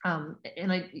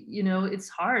 and I, you know, it's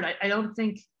hard. I don't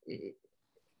think I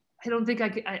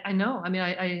know. I mean,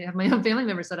 I have my own family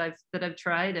members that I've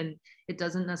tried, and it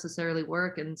doesn't necessarily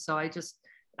work. And so I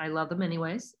love them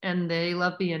anyways, and they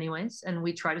love me anyways. And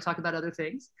we try to talk about other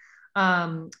things.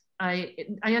 I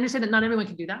understand that not everyone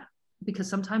can do that, because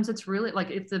sometimes it's really like,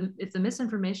 if the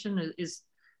misinformation is,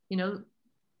 you know,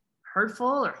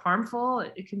 hurtful or harmful,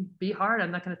 it can be hard.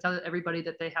 I'm not going to tell everybody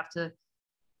that they have to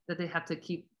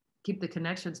keep the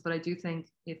connections, but I do think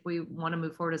if we want to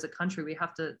move forward as a country, we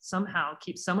have to somehow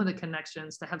keep some of the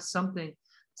connections, to have something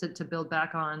to build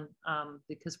back on,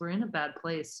 because we're in a bad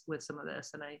place with some of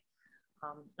this. And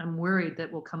I'm worried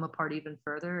that we'll come apart even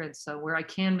further. And so where I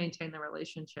can maintain the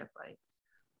relationship,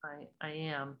 I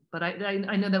am, but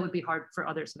I know that would be hard for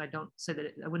others. And I don't say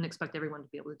that I wouldn't expect everyone to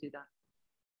be able to do that.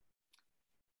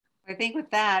 I think with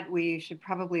that, we should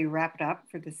probably wrap it up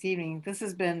for this evening. This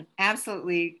has been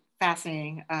absolutely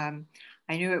fascinating.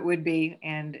 I knew it would be,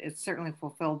 and it certainly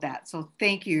fulfilled that. So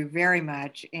thank you very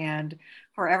much. And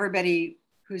for everybody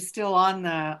who's still on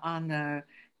the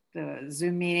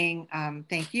Zoom meeting,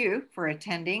 thank you for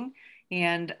attending.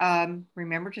 And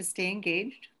remember to stay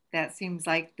engaged. That seems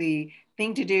like the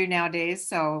thing to do nowadays.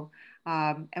 So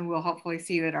And we'll hopefully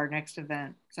see you at our next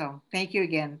event. So thank you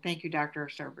again. Thank you, Dr.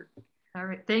 Starbird. All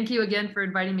right. Thank you again for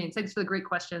inviting me, and thanks for the great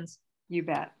questions. You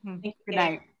bet. Thank you. Good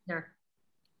night. Here.